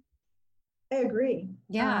 Sorry, go ahead. I agree.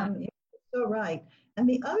 Yeah. You're so right. And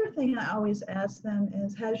the other thing I always ask them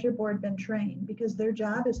is, has your board been trained? Because their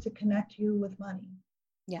job is to connect you with money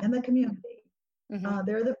Yeah. and the community. Mm-hmm.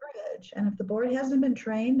 They're the bridge. And if the board hasn't been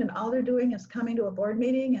trained and all they're doing is coming to a board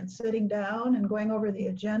meeting and sitting down and going over the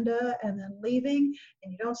agenda and then leaving,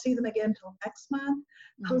 and you don't see them again until next month,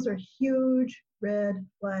 those are huge red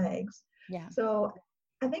flags. Yeah. So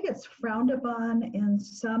I think it's frowned upon in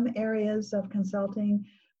some areas of consulting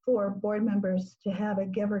for board members to have a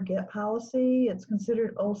give or get policy. It's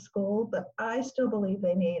considered old school, but I still believe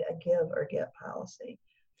they need a give or get policy.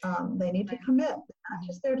 They need to commit. They're not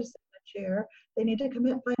just there to sit in a chair. They need to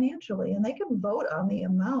commit financially, and they can vote on the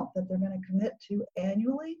amount that they're going to commit to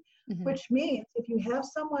annually, which means if you have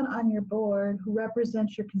someone on your board who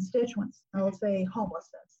represents your constituents, I will say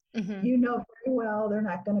homelessness, you know very well they're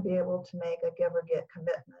not going to be able to make a give or get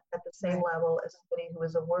commitment at the same level as somebody who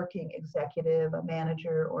is a working executive, a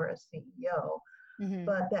manager, or a CEO.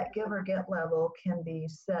 But that give or get level can be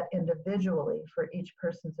set individually for each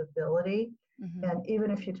person's ability. And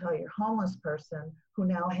even if you tell your homeless person who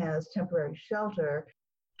now has temporary shelter,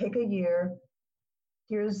 take a year,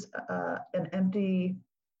 here's an empty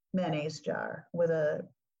mayonnaise jar with a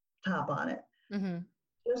top on it. Mm-hmm.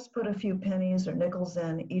 Just put a few pennies or nickels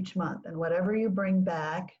in each month, and whatever you bring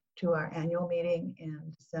back to our annual meeting in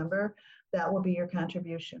December, that will be your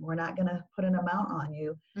contribution. We're not going to put an amount on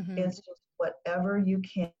you. Mm-hmm. It's just whatever you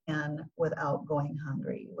can without going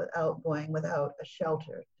hungry, without going without a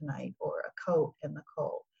shelter tonight or a coat in the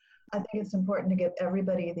cold. I think it's important to give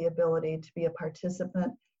everybody the ability to be a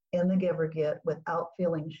participant in the Give or Get without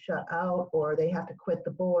feeling shut out, or they have to quit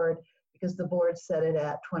the board because the board set it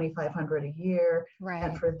at $2,500 a year. Right.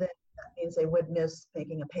 And for them, that means they would miss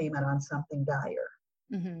making a payment on something dire.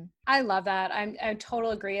 Mm-hmm. I love that. I'm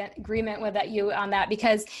total agreement with you on that,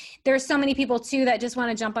 because there's so many people too that just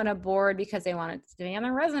want to jump on a board because they want to stay on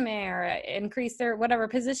their resume or increase their whatever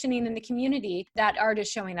positioning in the community, that are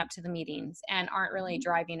just showing up to the meetings and aren't really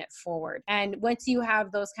driving it forward. And once you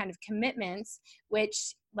have those kind of commitments,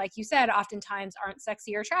 which, like you said, oftentimes aren't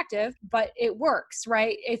sexy or attractive, but it works,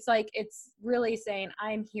 right? It's like, it's really saying,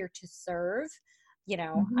 I'm here to serve. You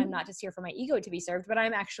know, Mm-hmm. I'm not just here for my ego to be served, but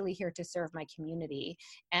I'm actually here to serve my community,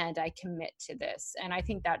 and I commit to this. And I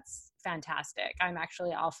think that's fantastic. I'm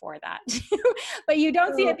actually all for that. But you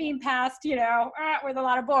don't see it being passed, with a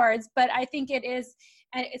lot of boards, but I think it is,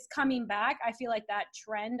 and it's coming back. I feel like that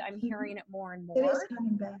trend, I'm hearing it more and more. It is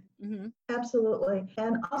coming back. Mm-hmm. Absolutely.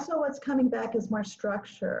 And also what's coming back is more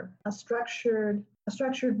structure, a structured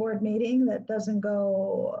board meeting that doesn't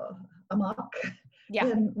go amok. Yeah.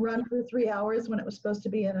 And run for 3 hours when it was supposed to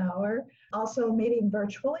be an hour. Also meeting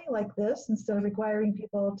virtually like this, instead of requiring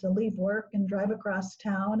people to leave work and drive across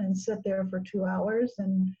town and sit there for 2 hours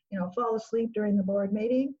and, fall asleep during the board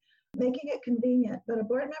meeting, making it convenient. But a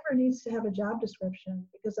board member needs to have a job description,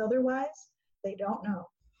 because otherwise they don't know.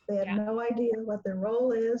 They have no idea what their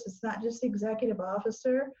role is. It's not just executive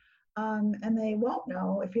officer. And they won't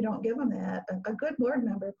know if you don't give them that. A good board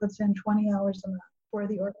member puts in 20 hours a month for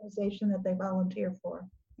the organization that they volunteer for.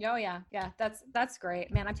 Oh yeah. Yeah. That's great,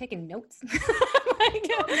 man. I'm taking notes.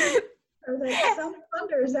 Some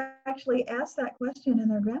funders actually ask that question in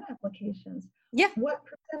their grant applications. Yeah. What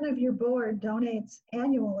 % of your board donates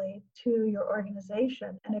annually to your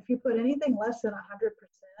organization? And if you put anything less than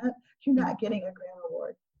 100%, you're not getting a grant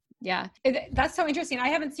award. Yeah, that's so interesting. I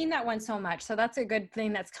haven't seen that one so much. So that's a good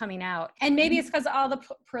thing that's coming out. And maybe it's because of all the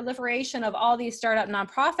proliferation of all these startup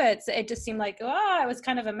nonprofits. It just seemed like, it was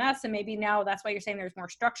kind of a mess. And maybe now that's why you're saying there's more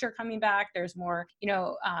structure coming back. There's more,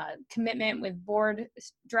 commitment with board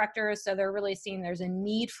directors. So they're really seeing there's a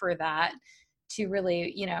need for that to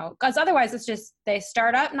really, because otherwise it's just, they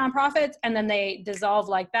start up nonprofits and then they dissolve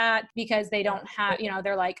like that because they don't have,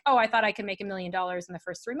 they're like, oh, I thought I could make $1 million in the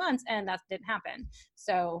first 3 months, and that didn't happen.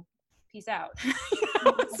 So peace out.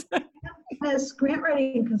 As grant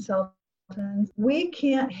writing consultants, we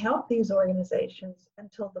can't help these organizations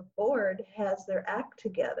until the board has their act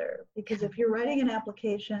together. Because if you're writing an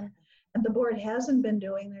application and the board hasn't been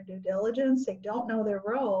doing their due diligence, they don't know their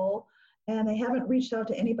role, and they haven't reached out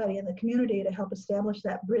to anybody in the community to help establish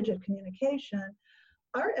that bridge of communication,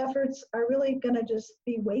 our efforts are really going to just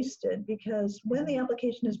be wasted, because when the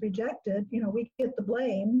application is rejected, we get the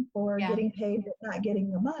blame for getting paid but not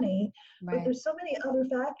getting the money. Right. But there's so many other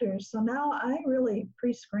factors. So now I really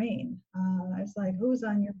pre-screen. It's like, who's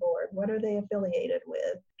on your board? What are they affiliated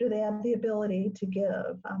with? Do they have the ability to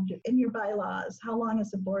give? In your bylaws, how long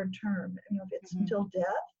is the board term? If it's until death,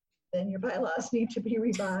 then your bylaws need to be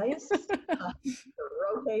revised,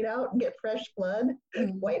 rotate out and get fresh blood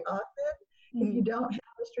quite often. If you don't have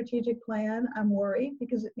a strategic plan, I'm worried,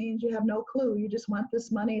 because it means you have no clue. You just want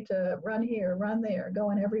this money to run here, run there,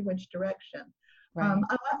 go in every which direction. Right. I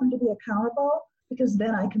want them to be accountable, because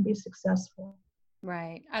then I can be successful.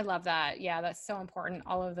 Right. I love that. Yeah, that's so important,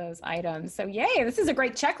 all of those items. So yay, this is a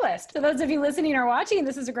great checklist. So those of you listening or watching,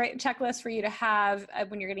 this is a great checklist for you to have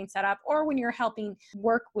when you're getting set up, or when you're helping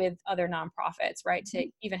work with other nonprofits, right? To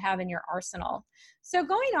even have in your arsenal. So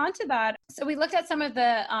going on to that, so we looked at some of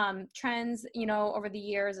the trends, over the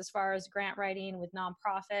years as far as grant writing with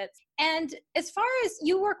nonprofits. And as far as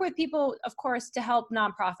you work with people, of course, to help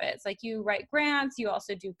nonprofits, like you write grants, you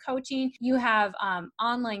also do coaching, you have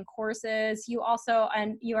online courses, you also,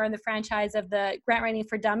 and you are in the franchise of the Grant Writing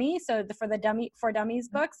for Dummies. So for Dummies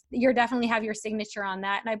books, you definitely have your signature on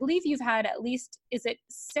that. And I believe you've had at least, is it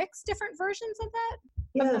 6 different versions of that?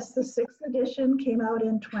 Yes, the 6th edition came out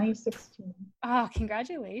in 2016. Oh,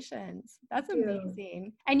 congratulations. That's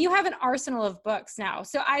amazing. And you have an arsenal of books now.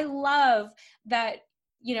 So I love that,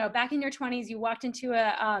 back in your 20s, you walked into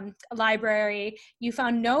a library, you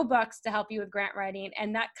found no books to help you with grant writing,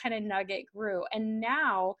 and that kind of nugget grew. And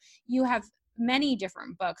now you have many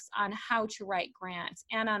different books on how to write grants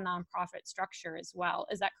and on nonprofit structure as well.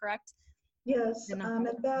 Is that correct? Yes. In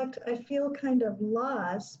fact, I feel kind of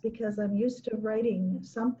lost because I'm used to writing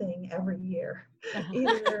something every year,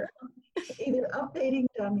 either updating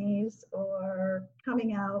dummies or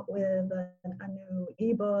coming out with a new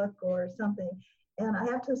ebook or something. And I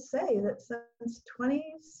have to say that since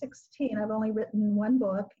 2016, I've only written one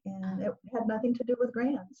book, and it had nothing to do with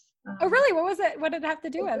grants. Oh, really? What was it? What did it have to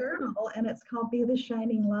do with? Journal, and it's called Be the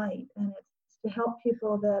Shining Light. And it's to help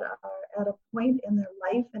people that are at a point in their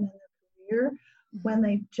life and in their career when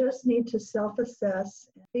they just need to self-assess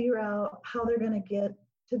and figure out how they're going to get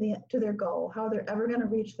to their goal, how they're ever going to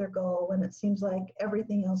reach their goal when it seems like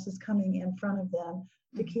everything else is coming in front of them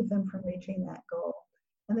to keep them from reaching that goal.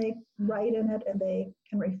 And they write in it and they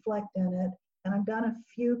can reflect in it. And I've done a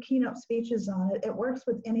few keynote speeches on it. It works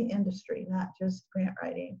with any industry, not just grant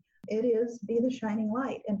writing. It is Be the Shining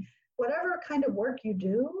Light. And whatever kind of work you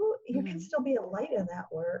do, you can still be a light in that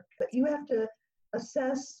work, but you have to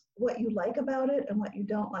assess what you like about it and what you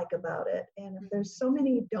don't like about it. And if there's so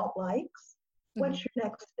many don't likes, what's your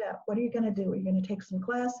next step? What are you going to do? Are you going to take some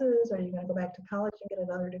classes? Are you going to go back to college and get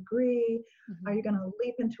another degree? Are you going to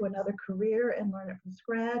leap into another career and learn it from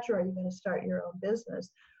scratch? Or are you going to start your own business?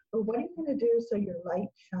 Or what are you going to do so your light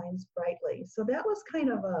shines brightly? So that was kind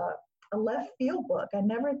of a left field book. I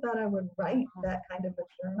never thought I would write that kind of a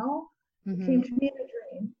journal. It came to me in a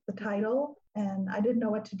dream, the title, and I didn't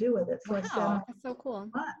know what to do with it. So I sat on that's so cool.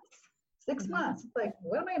 6 months. It's like,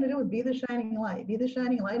 what am I going to do with Be the Shining Light? Be the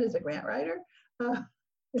Shining Light as a grant writer?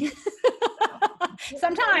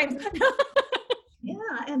 Sometimes. Yeah,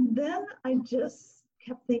 and then I just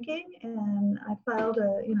kept thinking, and I filed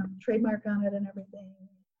a trademark on it and everything,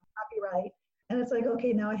 copyright. And it's like,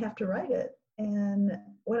 okay, now I have to write it. And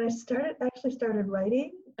when I actually started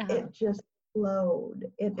writing, it just flowed.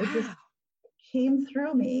 It just came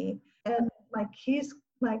through me, and my keys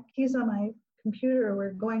on my computer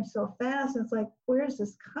were going so fast. And it's like, where's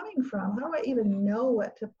this coming from? How do I even know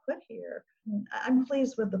what to put here? I'm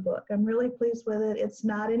pleased with the book. I'm really pleased with it. It's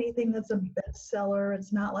not anything that's a bestseller.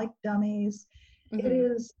 It's not like Dummies. It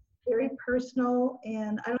is very personal,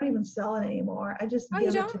 and I don't even sell it anymore. I just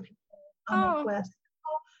give it to people on request.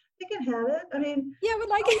 Oh, they can have it. I mean, yeah, I would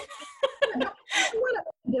like it. Don't we want to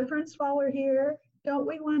make a difference while we're here? Don't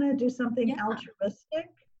we want to do something altruistic?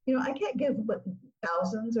 I can't give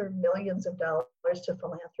thousands or millions of dollars to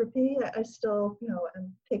philanthropy. I still,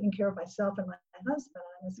 am taking care of myself and my husband.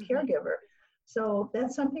 I'm his caregiver. So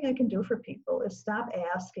that's something I can do for people, is stop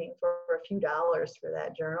asking for a few dollars for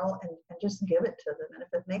that journal and just give it to them. And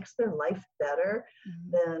if it makes their life better,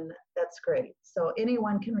 then that's great. So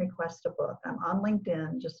anyone can request a book. I'm on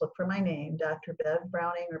LinkedIn. Just look for my name, Dr. Bev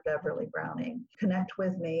Browning or Beverly Browning. Connect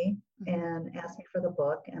with me and ask me for the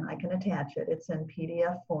book, and I can attach it. It's in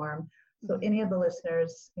PDF form. So any of the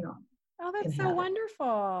listeners, Oh, that's so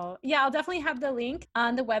wonderful. Yeah, I'll definitely have the link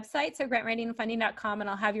on the website, so grantwritingandfunding.com, and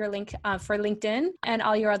I'll have your link for LinkedIn and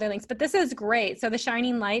all your other links. But this is great. So The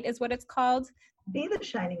Shining Light is what it's called? Be the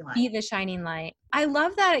Shining Light. Be the Shining Light. I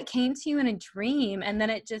love that it came to you in a dream, and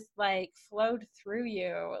then it just flowed through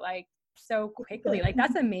you so quickly.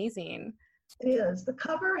 That's amazing. It is. The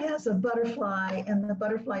cover has a butterfly, and the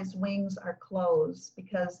butterfly's wings are closed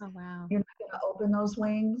because you're not going to open those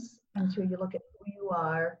wings until you look at who you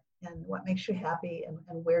are and what makes you happy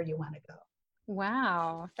and where you want to go.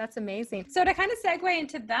 Wow, that's amazing. So to kind of segue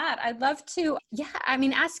into that, I'd love to,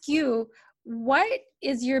 ask you, what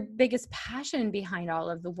is your biggest passion behind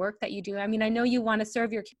all of the work that you do? I mean, I know you want to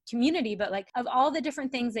serve your community, but of all the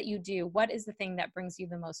different things that you do, what is the thing that brings you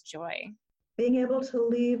the most joy? Being able to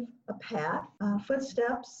leave a path,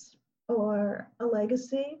 footsteps, or a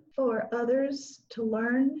legacy for others to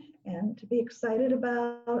learn and to be excited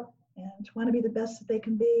about, and to want to be the best that they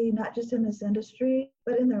can be, not just in this industry,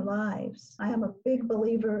 but in their lives. I am a big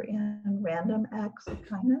believer in random acts of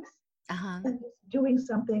kindness and just doing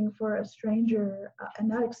something for a stranger and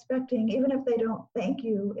not expecting, even if they don't thank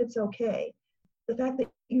you, it's okay. The fact that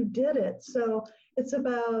you did it. So it's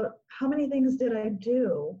about how many things did I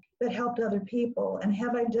do that helped other people, and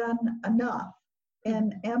have I done enough?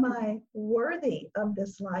 And am I worthy of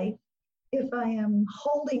this life if I am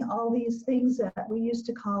holding all these things that we used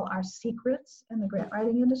to call our secrets in the grant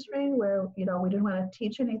writing industry, where, we didn't want to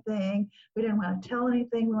teach anything, we didn't want to tell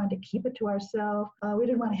anything, we wanted to keep it to ourselves, we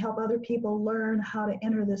didn't want to help other people learn how to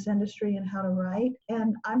enter this industry and how to write.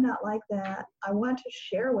 And I'm not like that. I want to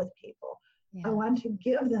share with people. I want to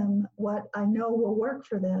give them what I know will work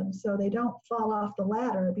for them so they don't fall off the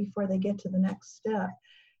ladder before they get to the next step.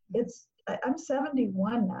 It's I'm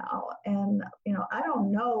 71 now, and I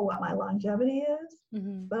don't know what my longevity is,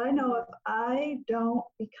 but I know if I don't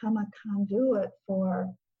become a conduit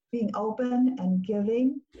for being open and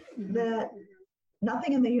giving, that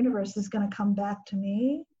nothing in the universe is going to come back to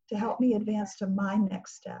me to help me advance to my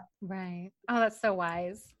next step. Right. Oh, that's so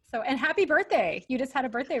wise. So, and happy birthday. You just had a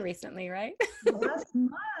birthday recently, right? Last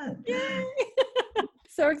month. Yay.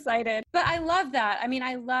 So excited. But I love that. I mean,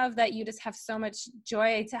 I love that you just have so much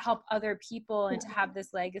joy to help other people and to have this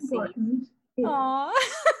legacy. Important. Yeah. Aww.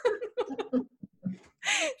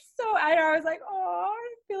 So I was like, oh,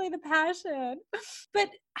 I'm feeling the passion. But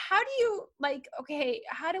how do you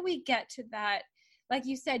how do we get to that? Like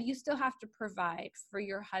you said, you still have to provide for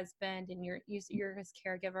your husband and you're his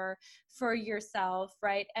caregiver, for yourself,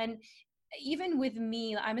 right? And even with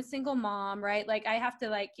me, I'm a single mom, right? Like I have to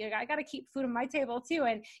I got to keep food on my table too.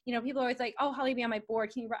 And, people are always like, oh, Holly, be on my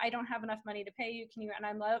board. I don't have enough money to pay you. Can you? And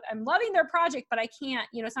I'm loving their project, but I can't,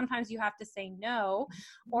 sometimes you have to say no,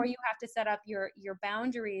 or you have to set up your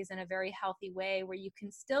boundaries in a very healthy way where you can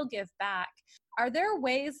still give back. Are there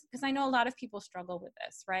ways, because I know a lot of people struggle with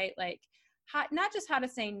this, right? Like not just how to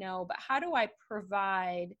say no, but how do I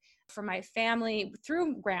provide for my family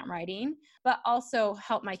through grant writing, but also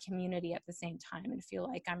help my community at the same time and feel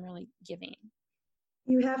like I'm really giving?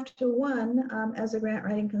 You have to, as a grant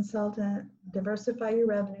writing consultant, diversify your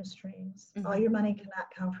revenue streams. All your money cannot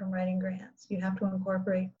come from writing grants. You have to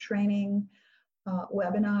incorporate training,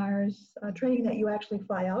 webinars, training that you actually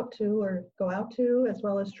fly out to or go out to, as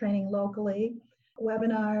well as training locally.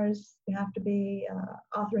 Webinars, you have to be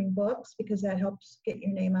authoring books because that helps get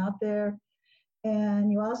your name out there.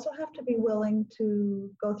 And you also have to be willing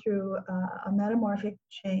to go through a metamorphic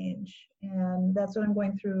change. And that's what I'm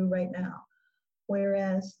going through right now.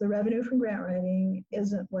 Whereas the revenue from grant writing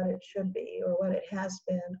isn't what it should be or what it has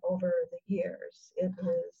been over the years. It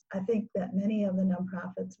is, I think that many of the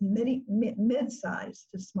nonprofits, mid-sized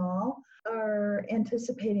to small, are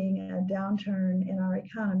anticipating a downturn in our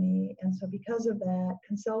economy. And so because of that,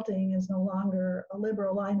 consulting is no longer a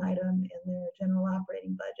liberal line item in their general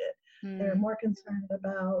operating budget. They're more concerned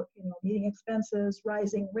about, meeting expenses,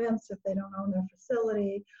 rising rents if they don't own their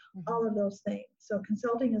facility, all of those things. So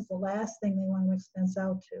consulting is the last thing they want to expense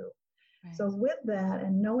out to. Right. So with that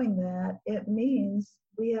and knowing that, it means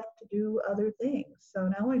we have to do other things. So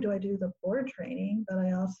not only do I do the board training, but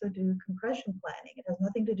I also do compression planning. It has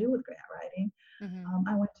nothing to do with grant writing.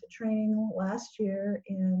 I went to training last year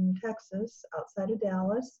in Texas, outside of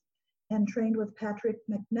Dallas, and trained with Patrick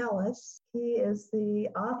McNellis. He is the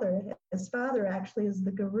author. His father actually is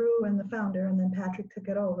the guru and the founder, and then Patrick took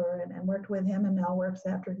it over and worked with him and now works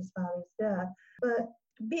after his father's death. But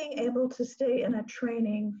being able to stay in a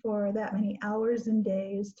training for that many hours and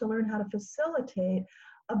days to learn how to facilitate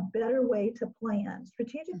a better way to plan.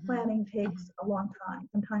 Strategic planning takes a long time,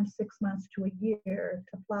 sometimes 6 months to a year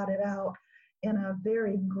to plot it out in a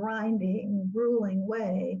very grinding, grueling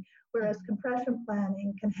way, whereas compression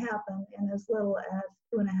planning can happen in as little as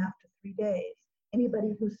 2.5 to 3 days.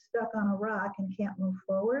 Anybody who's stuck on a rock and can't move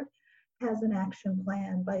forward has an action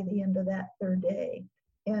plan by the end of that third day.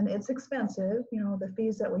 And it's expensive, the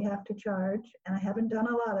fees that we have to charge, and I haven't done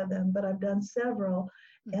a lot of them, but I've done several,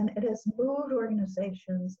 and it has moved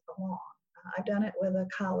organizations along. I've done it with a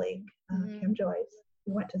colleague, Kim Joyce.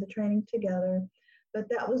 We went to the training together. But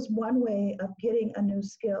that was one way of getting a new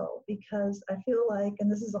skill, because I feel like, and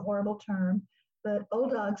this is a horrible term, but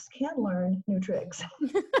old dogs can learn new tricks.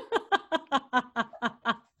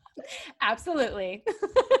 Absolutely.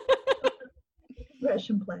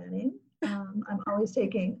 Compression planning. I'm always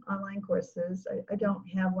taking online courses. I don't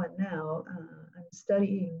have one now. I'm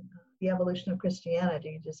studying the evolution of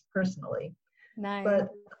Christianity just personally. Nice. But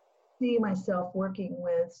see myself working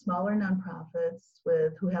with smaller nonprofits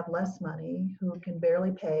who have less money, who can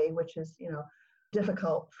barely pay, which is,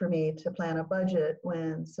 difficult for me to plan a budget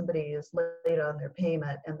when somebody is late on their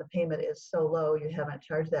payment and the payment is so low you haven't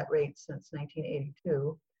charged that rate since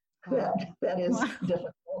 1982. Wow. That is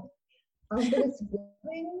difficult. But it's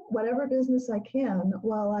doing whatever business I can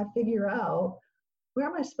while I figure out, where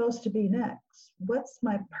am I supposed to be next? What's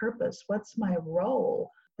my purpose? What's my role?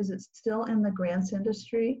 Is it still in the grants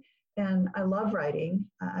industry? And I love writing.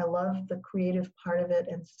 I love the creative part of it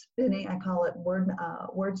and spinning. I call it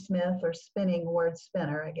wordsmith or spinning word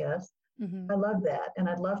spinner, I guess. I love that. And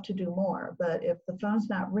I'd love to do more. But if the phone's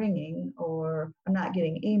not ringing or I'm not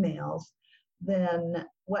getting emails, then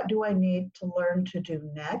what do I need to learn to do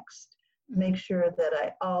next? Make sure that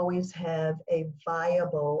I always have a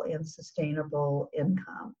viable and sustainable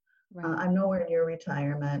income. Right. I'm nowhere near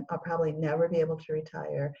retirement. I'll probably never be able to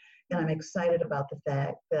retire. And I'm excited about the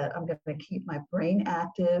fact that I'm going to keep my brain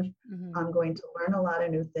active. Mm-hmm. I'm going to learn a lot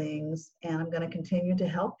of new things, and I'm going to continue to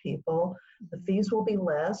help people. The fees will be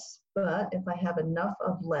less, but if I have enough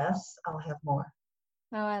of less, I'll have more.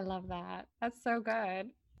 Oh, I love that. That's so good.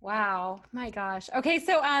 Wow. My gosh. Okay.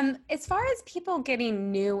 So, as far as people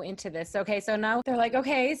getting new into this, okay. So now they're like,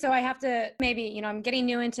 okay, so I have to maybe, I'm getting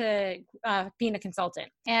new into being a consultant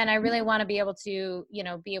and I really want to be able to,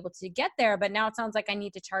 be able to get there. But now it sounds like I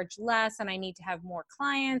need to charge less and I need to have more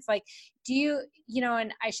clients. Like, do you,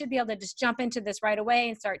 and I should be able to just jump into this right away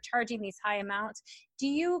and start charging these high amounts. Do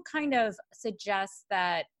you kind of suggest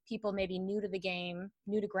that people maybe new to the game,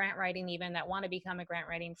 new to grant writing even, that want to become a grant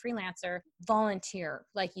writing freelancer, volunteer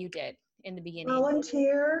like you did in the beginning?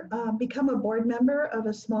 Volunteer, become a board member of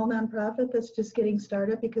a small nonprofit that's just getting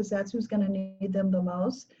started, because that's who's going to need them the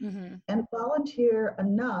most. Mm-hmm. And volunteer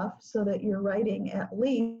enough so that you're writing at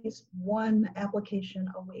least one application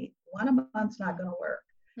a week. One a month's not going to work.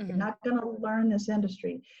 Mm-hmm. You're not going to learn this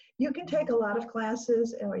industry. You can take a lot of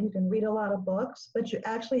classes or you can read a lot of books, but you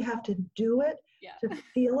actually have to do it, to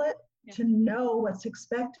feel it, to know what's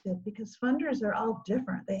expected, because funders are all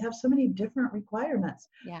different. They have so many different requirements.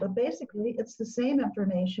 But basically, it's the same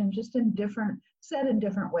information, just said in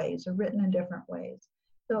different ways or written in different ways.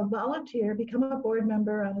 So volunteer, become a board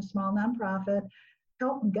member on a small nonprofit,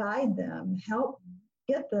 help guide them, help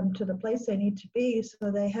get them to the place they need to be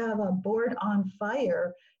so they have a board on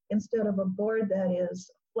fire instead of a board that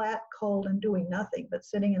is flat, cold, and doing nothing, but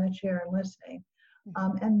sitting in a chair and listening.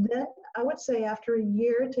 And then I would say after a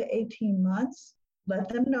year to 18 months, let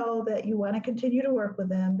them know that you want to continue to work with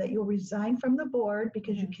them, that you'll resign from the board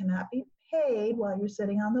because you cannot be paid while you're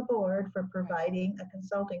sitting on the board for providing a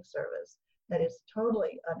consulting service. That is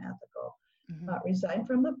totally unethical. Resign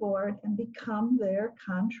from the board and become their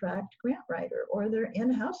contract grant writer or their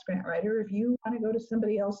in-house grant writer if you want to go to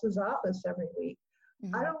somebody else's office every week.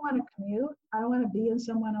 I don't want to commute. I don't want to be in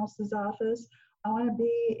someone else's office. I want to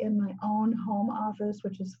be in my own home office,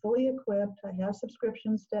 which is fully equipped. I have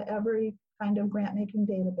subscriptions to every kind of grant-making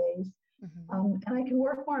database. And I can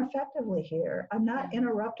work more effectively here. I'm not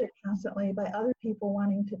interrupted constantly by other people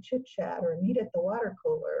wanting to chit-chat or meet at the water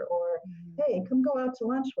cooler or, hey, come go out to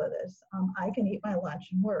lunch with us. I can eat my lunch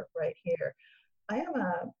and work right here. I am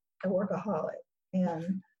a workaholic.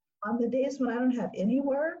 And on the days when I don't have any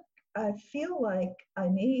work, I feel like I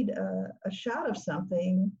need a shot of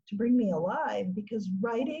something to bring me alive, because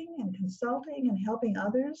writing and consulting and helping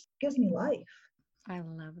others gives me life. I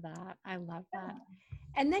love that. I love that.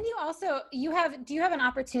 And then do you have an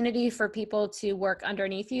opportunity for people to work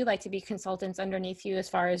underneath you, like to be consultants underneath you as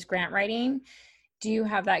far as grant writing? Do you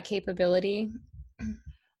have that capability?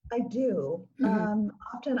 I do.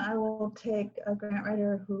 Often I will take a grant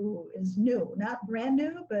writer who is new, not brand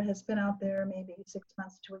new, but has been out there maybe 6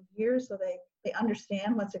 months to a year, so they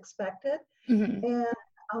understand what's expected. And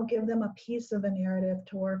I'll give them a piece of a narrative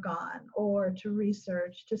to work on or to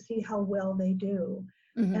research to see how well they do.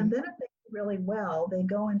 And then if they do really well, they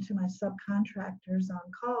go into my subcontractors on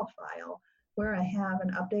call file, where I have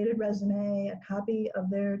an updated resume, a copy of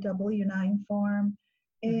their W-9 form,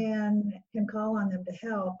 and can call on them to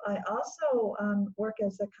help. I also work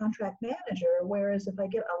as a contract manager, whereas if I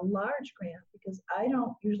get a large grant, because I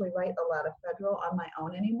don't usually write a lot of federal on my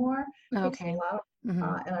own anymore, it takes a lot, and I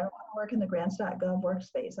don't want to work in the grants.gov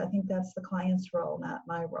workspace. I think that's the client's role, not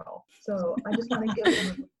my role. So I just want to give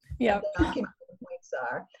them a document where the points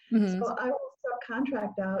are. So I will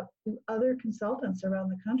subcontract out to other consultants around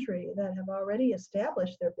the country that have already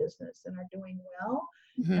established their business and are doing well.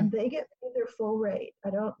 And they get paid their full rate.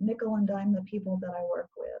 I don't nickel and dime the people that I work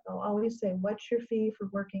with. I'll always say, what's your fee for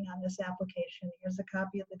working on this application? Here's a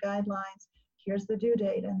copy of the guidelines. Here's the due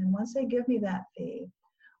date. And then once they give me that fee,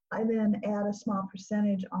 I then add a small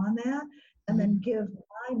percentage on that and then give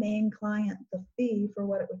my main client the fee for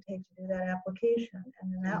what it would take to do that application.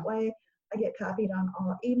 And in that way, I get copied on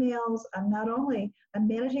all emails. I'm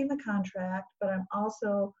managing the contract, but I'm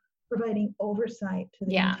also providing oversight to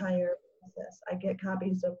the entire process. I get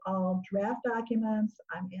copies of all draft documents.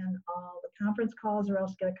 I'm in all the conference calls, or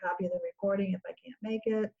else get a copy of the recording if I can't make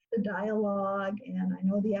it, the dialogue, and I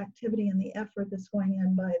know the activity and the effort that's going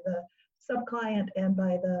in by the subclient and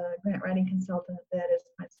by the grant writing consultant that is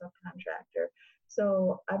my subcontractor.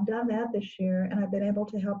 So I've done that this year, and I've been able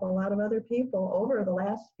to help a lot of other people over the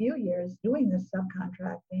last few years doing this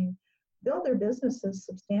subcontracting build their businesses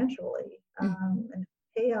substantially and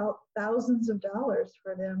pay out thousands of dollars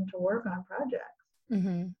for them to work on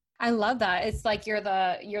projects. I love that. It's like you're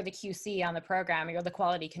the QC on the program. You're the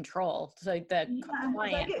quality control. So the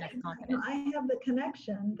client has confidence. I have the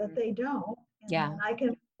connection that they don't, and Yeah. then I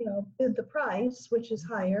can, bid the price, which is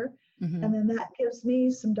higher, Mm-hmm. and then that gives me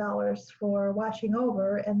some dollars for watching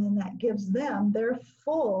over, and then that gives them their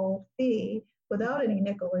full fee without any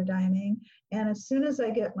nickel or diming. And as soon as I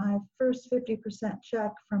get my first 50%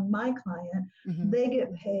 check from my client, Mm-hmm. they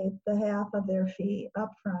get paid the half of their fee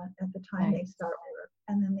upfront at the time they start work.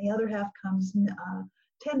 And then the other half comes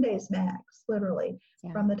 10 days max, literally.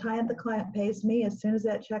 Yeah. From the time the client pays me, as soon as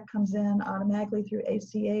that check comes in automatically through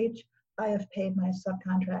ACH, I have paid my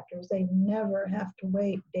subcontractors. They never have to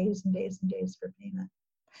wait days and days and days for payment.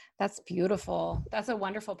 That's beautiful. That's a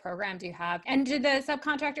wonderful program to have. And do the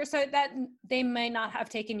subcontractors, so that they may not have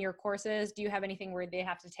taken your courses, do you have anything where they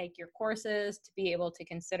have to take your courses to be able to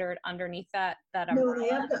consider it underneath that umbrella? No, they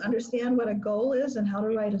have to understand what a goal is and how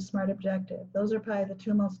to write a SMART objective. Those are probably the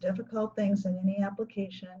two most difficult things in any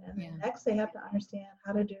application. And then next, they have to understand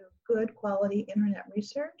how to do good quality internet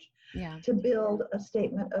research to build a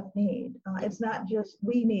statement of need. It's not just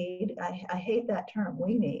we need. I hate that term,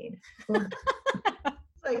 we need.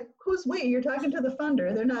 Like, who's we? You're talking to the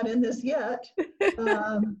funder. They're not in this yet,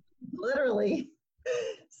 literally.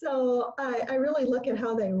 So I really look at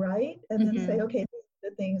how they write and then say, okay, these are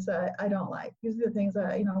the things I don't like. These are the things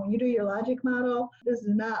that, when you do your logic model, this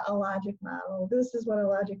is not a logic model. This is what a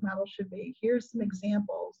logic model should be. Here's some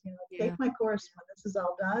examples. Take my course when this is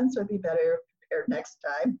all done, so it'd be better prepared next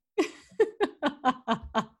time.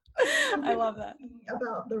 I love that.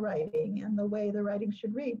 About the writing and the way the writing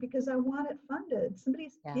should read, because I want it funded.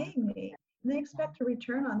 Somebody's paying me and they expect a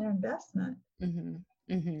return on their investment. Mm-hmm.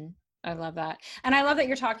 Mm-hmm. I love that. And I love that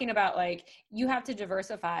you're talking about, like, you have to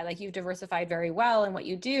diversify, like you've diversified very well in what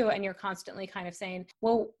you do. And you're constantly kind of saying,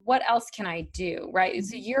 well, what else can I do? Right.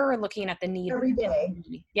 So you're looking at the need every day.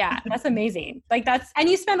 Yeah. That's amazing. And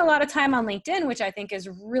you spend a lot of time on LinkedIn, which I think is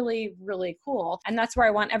really, really cool. And that's where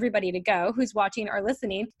I want everybody to go who's watching or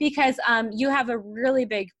listening, because you have a really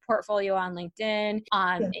big portfolio on LinkedIn.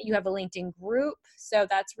 You have a LinkedIn group. So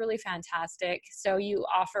that's really fantastic. So you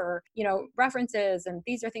offer, references, and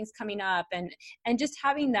these are things coming up, and just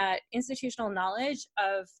having that institutional knowledge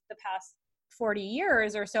of the past 40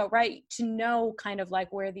 years or so, right, to know kind of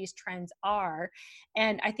like where these trends are.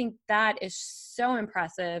 And I think that is so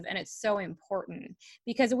impressive, and it's so important,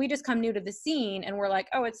 because we just come new to the scene and we're like,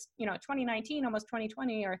 oh, it's 2019, almost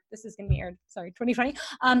 2020, or this is going to be aired, 2020.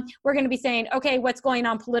 We're going to be saying, okay, what's going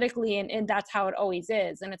on politically, and that's how it always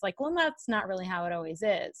is. And it's like, well, that's not really how it always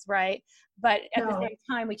is, right? But at the same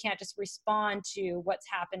time, we can't just respond to what's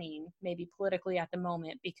happening maybe politically at the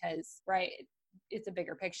moment, because, right, it's a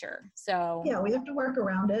bigger picture. So yeah, we have to work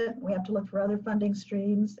around it. We have to look for other funding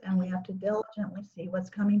streams, and we have to diligently see what's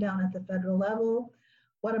coming down at the federal level,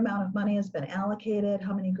 what amount of money has been allocated,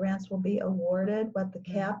 how many grants will be awarded, what the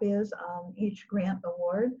cap is on each grant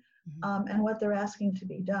award, and what they're asking to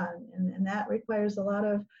be done. And that requires a lot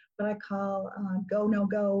of what I call go, no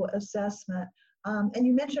go assessment. And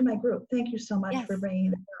you mentioned my group. Thank you so much for bringing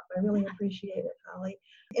it up. I really appreciate it, Holly.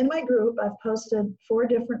 In my group, I've posted 4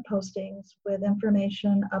 different postings with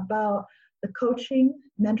information about the coaching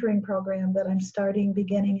mentoring program that I'm starting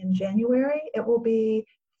beginning in January. It will be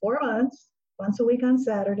 4 months, once a week on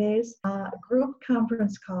Saturdays, a group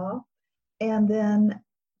conference call, and then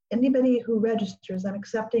anybody who registers, I'm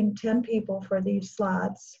accepting 10 people for these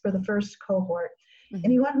slots for the first cohort.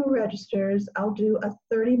 Anyone who registers, I'll do a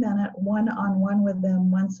 30-minute one-on-one with them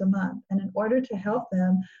once a month. And in order to help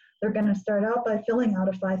them, they're going to start out by filling out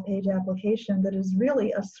a 5-page application that is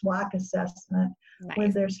really a SWOT assessment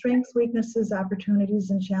with their strengths, weaknesses,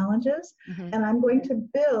 opportunities, and challenges. And I'm going to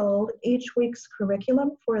build each week's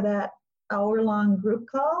curriculum for that hour-long group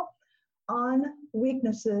call on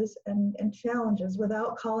weaknesses and challenges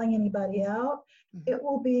without calling anybody out. It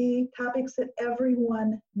will be topics that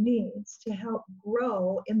everyone needs to help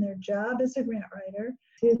grow in their job as a grant writer,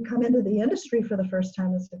 to come into the industry for the first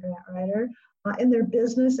time as a grant writer, in their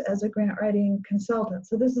business as a grant writing consultant.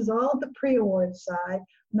 So this is all the pre-award side. I'm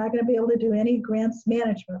not going to be able to do any grants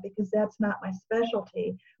management because that's not my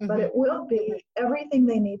specialty, but it will be everything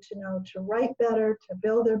they need to know to write better, to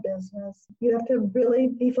build their business. You have to really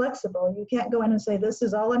be flexible. You can't go in and say, this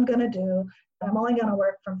is all I'm going to do. I'm only going to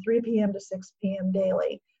work from 3 p.m. to 6 p.m.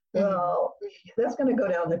 daily. Well, that's going to go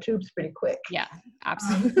down the tubes pretty quick. Yeah,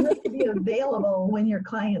 absolutely. You have to be available when your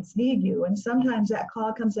clients need you. And sometimes that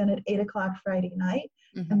call comes in at 8 o'clock Friday night,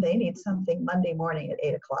 and they need something Monday morning at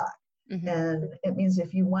 8 o'clock. And it means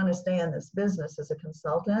if you want to stay in this business as a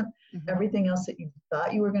consultant, everything else that you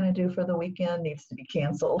thought you were going to do for the weekend needs to be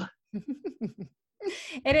canceled.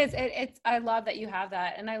 It is. It's. I love that you have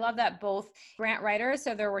that, and I love that both grant writers,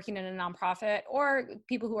 so they're working in a nonprofit, or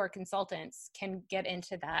people who are consultants can get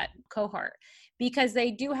into that cohort because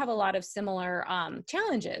they do have a lot of similar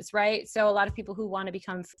challenges, right? So a lot of people who want to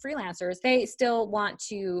become freelancers, they still want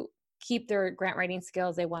to keep their grant writing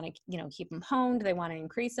skills. They want to, keep them honed. They want to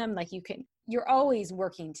increase them. Like you're always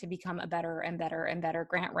working to become a better and better and better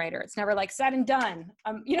grant writer. It's never like said and done.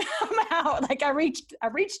 I'm out. Like I reached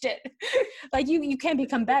it. Like you can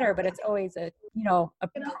become better, but it's always a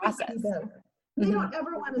process. They don't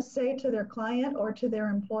ever want to say to their client or to their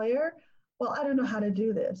employer, well, I don't know how to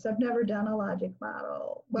do this. I've never done a logic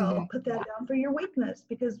model. Well, put that down for your weakness,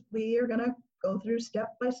 because we are going to go through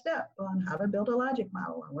step by step on how to build a logic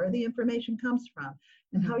model and where the information comes from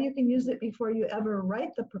and how you can use it before you ever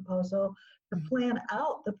write the proposal to plan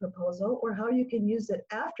out the proposal, or how you can use it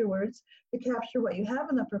afterwards to capture what you have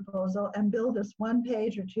in the proposal and build this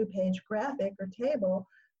 1-page or 2-page graphic or table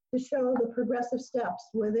to show the progressive steps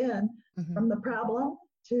within from the problem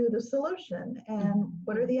to the solution, and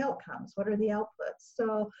what are the outcomes, what are the outputs.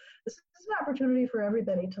 So this is an opportunity for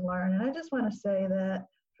everybody to learn. And I just want to say that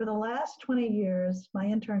for the last 20 years, my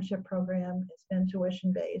internship program has been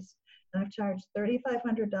tuition based, and I've charged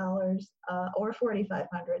 $3,500 or $4,500,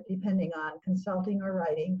 depending on consulting or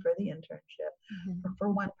writing for the internship, for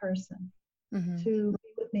one person to be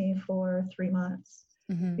with me for 3 months.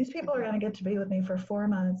 These people are going to get to be with me for 4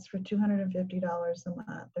 months for $250 a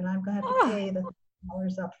month. They're not going to have to pay the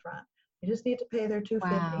 $1,000 up front. They just need to pay their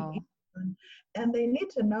 $250. And they need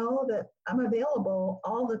to know that I'm available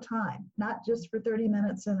all the time, not just for 30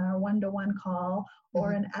 minutes in our one-to-one call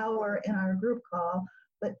or an hour in our group call,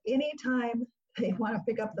 but anytime they want to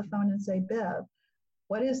pick up the phone and say, Bev,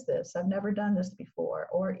 what is this? I've never done this before,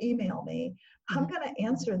 or email me. I'm going to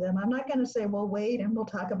answer them. I'm not going to say, well, wait, and we'll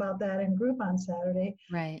talk about that in group on Saturday.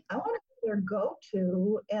 Right. I want to be their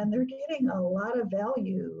go-to, and they're getting a lot of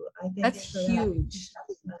value, I think. That's huge.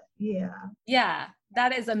 Yeah,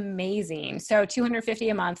 that is amazing. So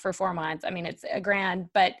 $250 a month for 4 months. I mean, it's $1,000,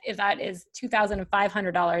 but if that is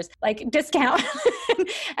 $2,500, like discount,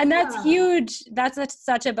 and that's huge. That's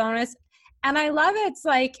such a bonus. And I love it. It's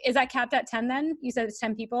like, is that capped at 10 then? You said it's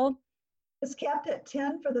 10 people? It's capped at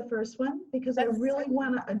 10 for the first one, because I really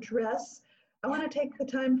want to address, I want to take the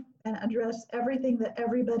time and address everything that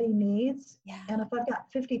everybody needs. And if I've got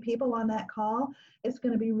 50 people on that call, it's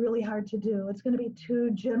going to be really hard to do. It's going to be too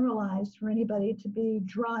generalized for anybody to be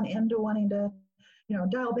drawn into wanting to,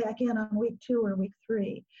 dial back in on week 2 or week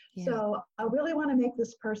 3. So I really want to make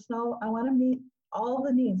this personal. I want to meet all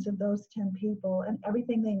the needs of those 10 people and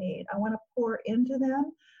everything they need. I want to pour into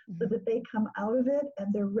them so that they come out of it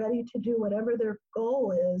and they're ready to do whatever their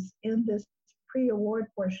goal is in this pre-award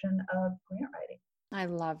portion of grant writing. I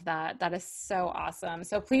love that. That is so awesome.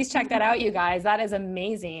 So please check that out, you guys. That is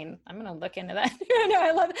amazing. I'm going to look into that.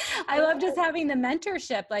 I love just having the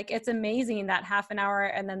mentorship. Like, it's amazing, that half an hour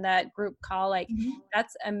and then that group call, like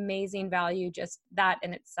that's amazing value. Just that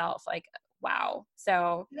in itself. Like, wow.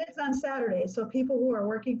 So it's on Saturday. So people who are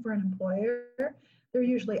working for an employer, they're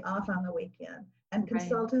usually off on the weekend. And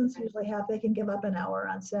consultants usually they can give up an hour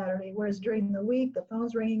on Saturday. Whereas during the week, the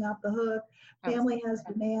phone's ringing off the hook, family has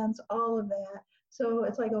demands, all of that. So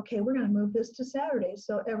it's like, okay, we're going to move this to Saturday.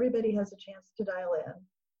 So everybody has a chance to dial in.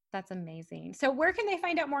 That's amazing. So where can they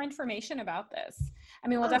find out more information about this? I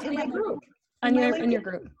mean, we'll definitely in my group. In your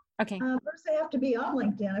group. Okay. First, they have to be on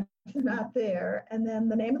LinkedIn if they're not there. And then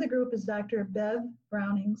the name of the group is Dr. Bev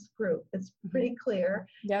Browning's group. It's pretty clear.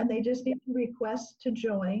 And they just need to request to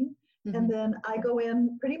join. And then I go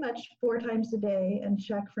in pretty much 4 times a day and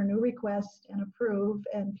check for new requests and approve,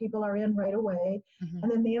 and people are in right away. And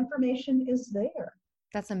then the information is there.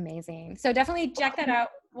 That's amazing. So definitely check that out.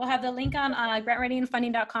 We'll have the link on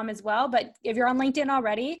grantwritingandfunding.com as well. But if you're on LinkedIn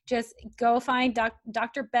already, just go find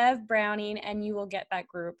Dr. Bev Browning and you will get that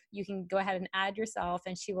group. You can go ahead and add yourself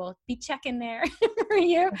and she will be checking there for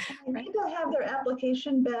you. They need to have their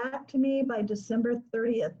application back to me by December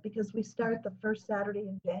 30th, because we start the first Saturday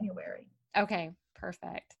in January. Okay,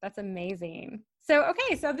 perfect. That's amazing. So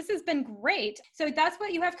this has been great. So that's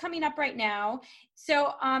what you have coming up right now.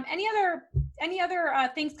 So any other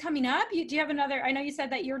things coming up? Do you have another? I know you said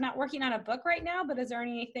that you're not working on a book right now, but is there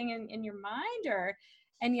anything in your mind or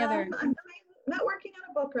any other? I'm not working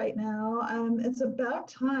on a book right now. It's about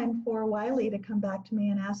time for Wiley to come back to me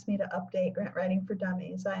and ask me to update Grant Writing for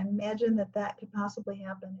Dummies. I imagine that could possibly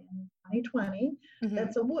happen in 2020.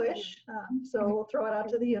 That's a wish. So we'll throw it out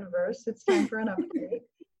to the universe. It's time for an update.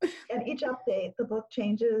 And each update, the book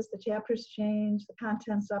changes, the chapters change, the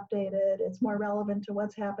content's updated. It's more relevant to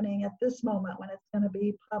what's happening at this moment when it's going to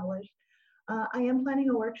be published. I am planning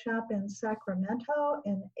a workshop in Sacramento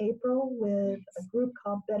in April with a group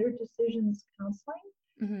called Better Decisions Counseling.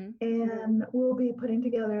 And we'll be putting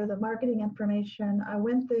together the marketing information. I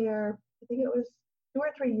went there, I think it was 2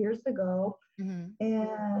 or 3 years ago,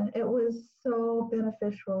 and it was so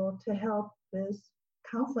beneficial to help this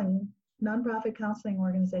nonprofit counseling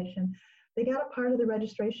organization. They got a part of the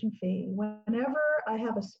registration fee. Whenever I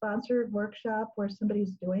have a sponsored workshop where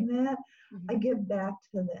somebody's doing that, I give back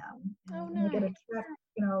to them. Oh, and I get a check,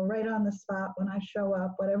 right on the spot when I show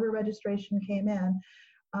up, whatever registration came in.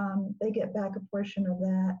 They get back a portion of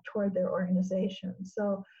that toward their organization.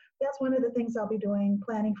 So that's one of the things I'll be doing,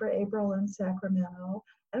 planning for April in Sacramento.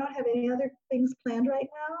 I don't have any other things planned right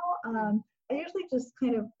now. I usually just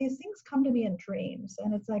these things come to me in dreams,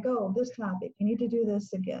 and it's like, oh, this topic, you need to do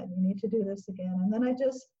this again, you need to do this again. And then I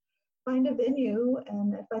just find a venue,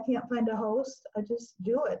 and if I can't find a host, I just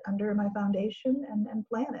do it under my foundation and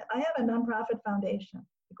plan it. I have a nonprofit foundation,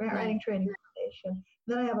 the Grant Writing Training Foundation.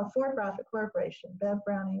 Then I have a for-profit corporation, Bev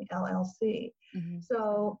Browning LLC.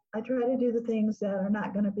 So I try to do the things that are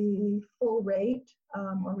not going to be full rate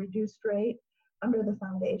or reduced rate under the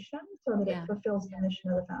foundation so that it fulfills the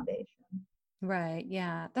mission of the foundation. Right.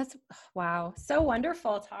 Yeah. That's, wow. So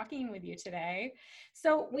wonderful talking with you today.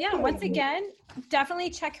 So once again,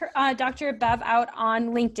 definitely check her, Dr. Bev out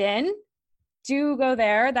on LinkedIn. Do go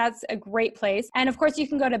there. That's a great place. And of course, you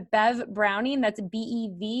can go to Bev Browning. That's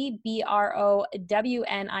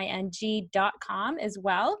BEVBROWNING.com as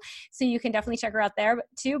well. So you can definitely check her out there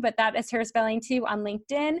too. But that is her spelling too on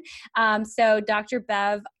LinkedIn. So Dr.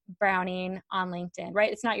 Bev Browning on LinkedIn,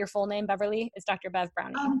 right? It's not your full name, Beverly. It's Dr. Bev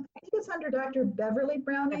Browning. I think it's under Dr. Beverly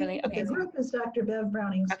Browning. Okay. The group is Dr. Bev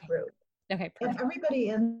Browning's group. Okay, perfect. And everybody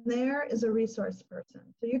in there is a resource person.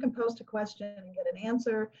 So you can post a question and get an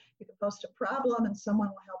answer. You can post a problem and someone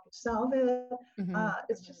will help you solve it.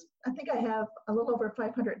 It's just, I think I have a little over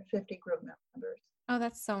 550 group members. Oh,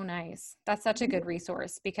 that's so nice. That's such a good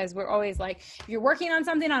resource, because we're always like, if you're working on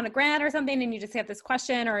something, on a grant or something, and you just have this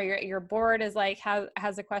question, or your board is like,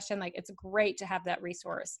 has a question, like it's great to have that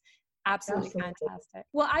resource. Absolutely fantastic.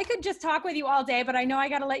 Well, I could just talk with you all day, but I know I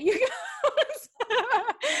got to let you go.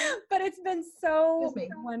 But it's been so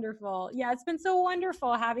wonderful. Yeah, it's been so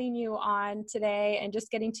wonderful having you on today and just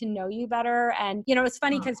getting to know you better. And, it's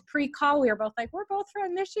funny because pre-call, we were both like, we're both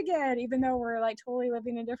from Michigan, even though we're like totally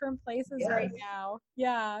living in different places right now.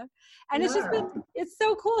 Yeah. And it's just been, it's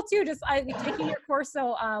so cool too. Just taking your course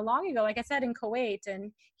so long ago, like I said, in Kuwait,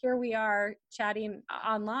 and here we are chatting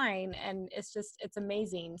online, and it's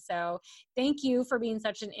amazing. So thank you for being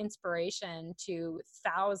such an inspiration to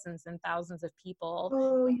thousands and thousands of people.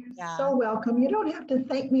 Oh, you're so welcome. You don't have to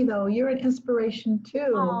thank me though. You're an inspiration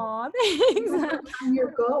too. Aw, thanks. You worked on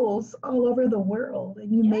your goals all over the world,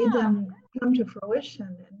 and you made them come to fruition.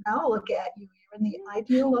 And now look at you. You're in the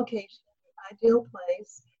ideal location, the ideal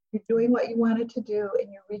place. You're doing what you wanted to do,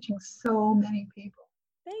 and you're reaching so many people.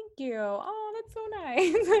 Thank you. Oh, that's so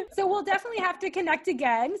nice. So we'll definitely have to connect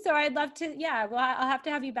again. So I'd love to, I'll have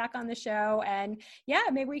to have you back on the show. And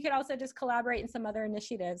maybe we could also just collaborate in some other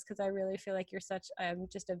initiatives, because I really feel like you're such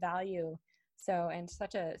just a value. So, and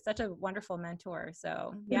such a wonderful mentor.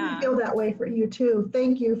 So I feel that way for you too.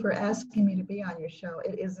 Thank you for asking me to be on your show.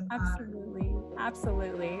 It is an honor.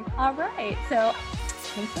 Absolutely. All right. So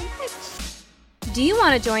thanks so much. Do you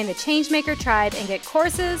want to join the Changemaker tribe and get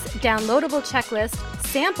courses, downloadable checklists,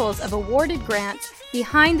 samples of awarded grants,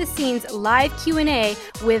 behind-the-scenes live Q&A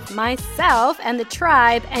with myself and the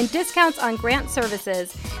tribe, and discounts on grant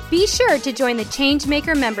services? Be sure to join the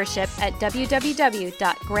Changemaker membership at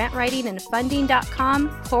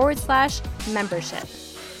www.grantwritingandfunding.com/membership.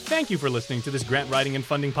 Thank you for listening to this Grant Writing and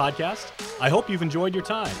Funding podcast. I hope you've enjoyed your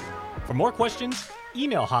time. For more questions,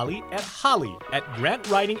 email Holly at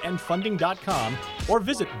grantwritingandfunding.com or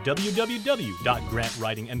visit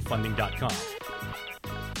www.grantwritingandfunding.com.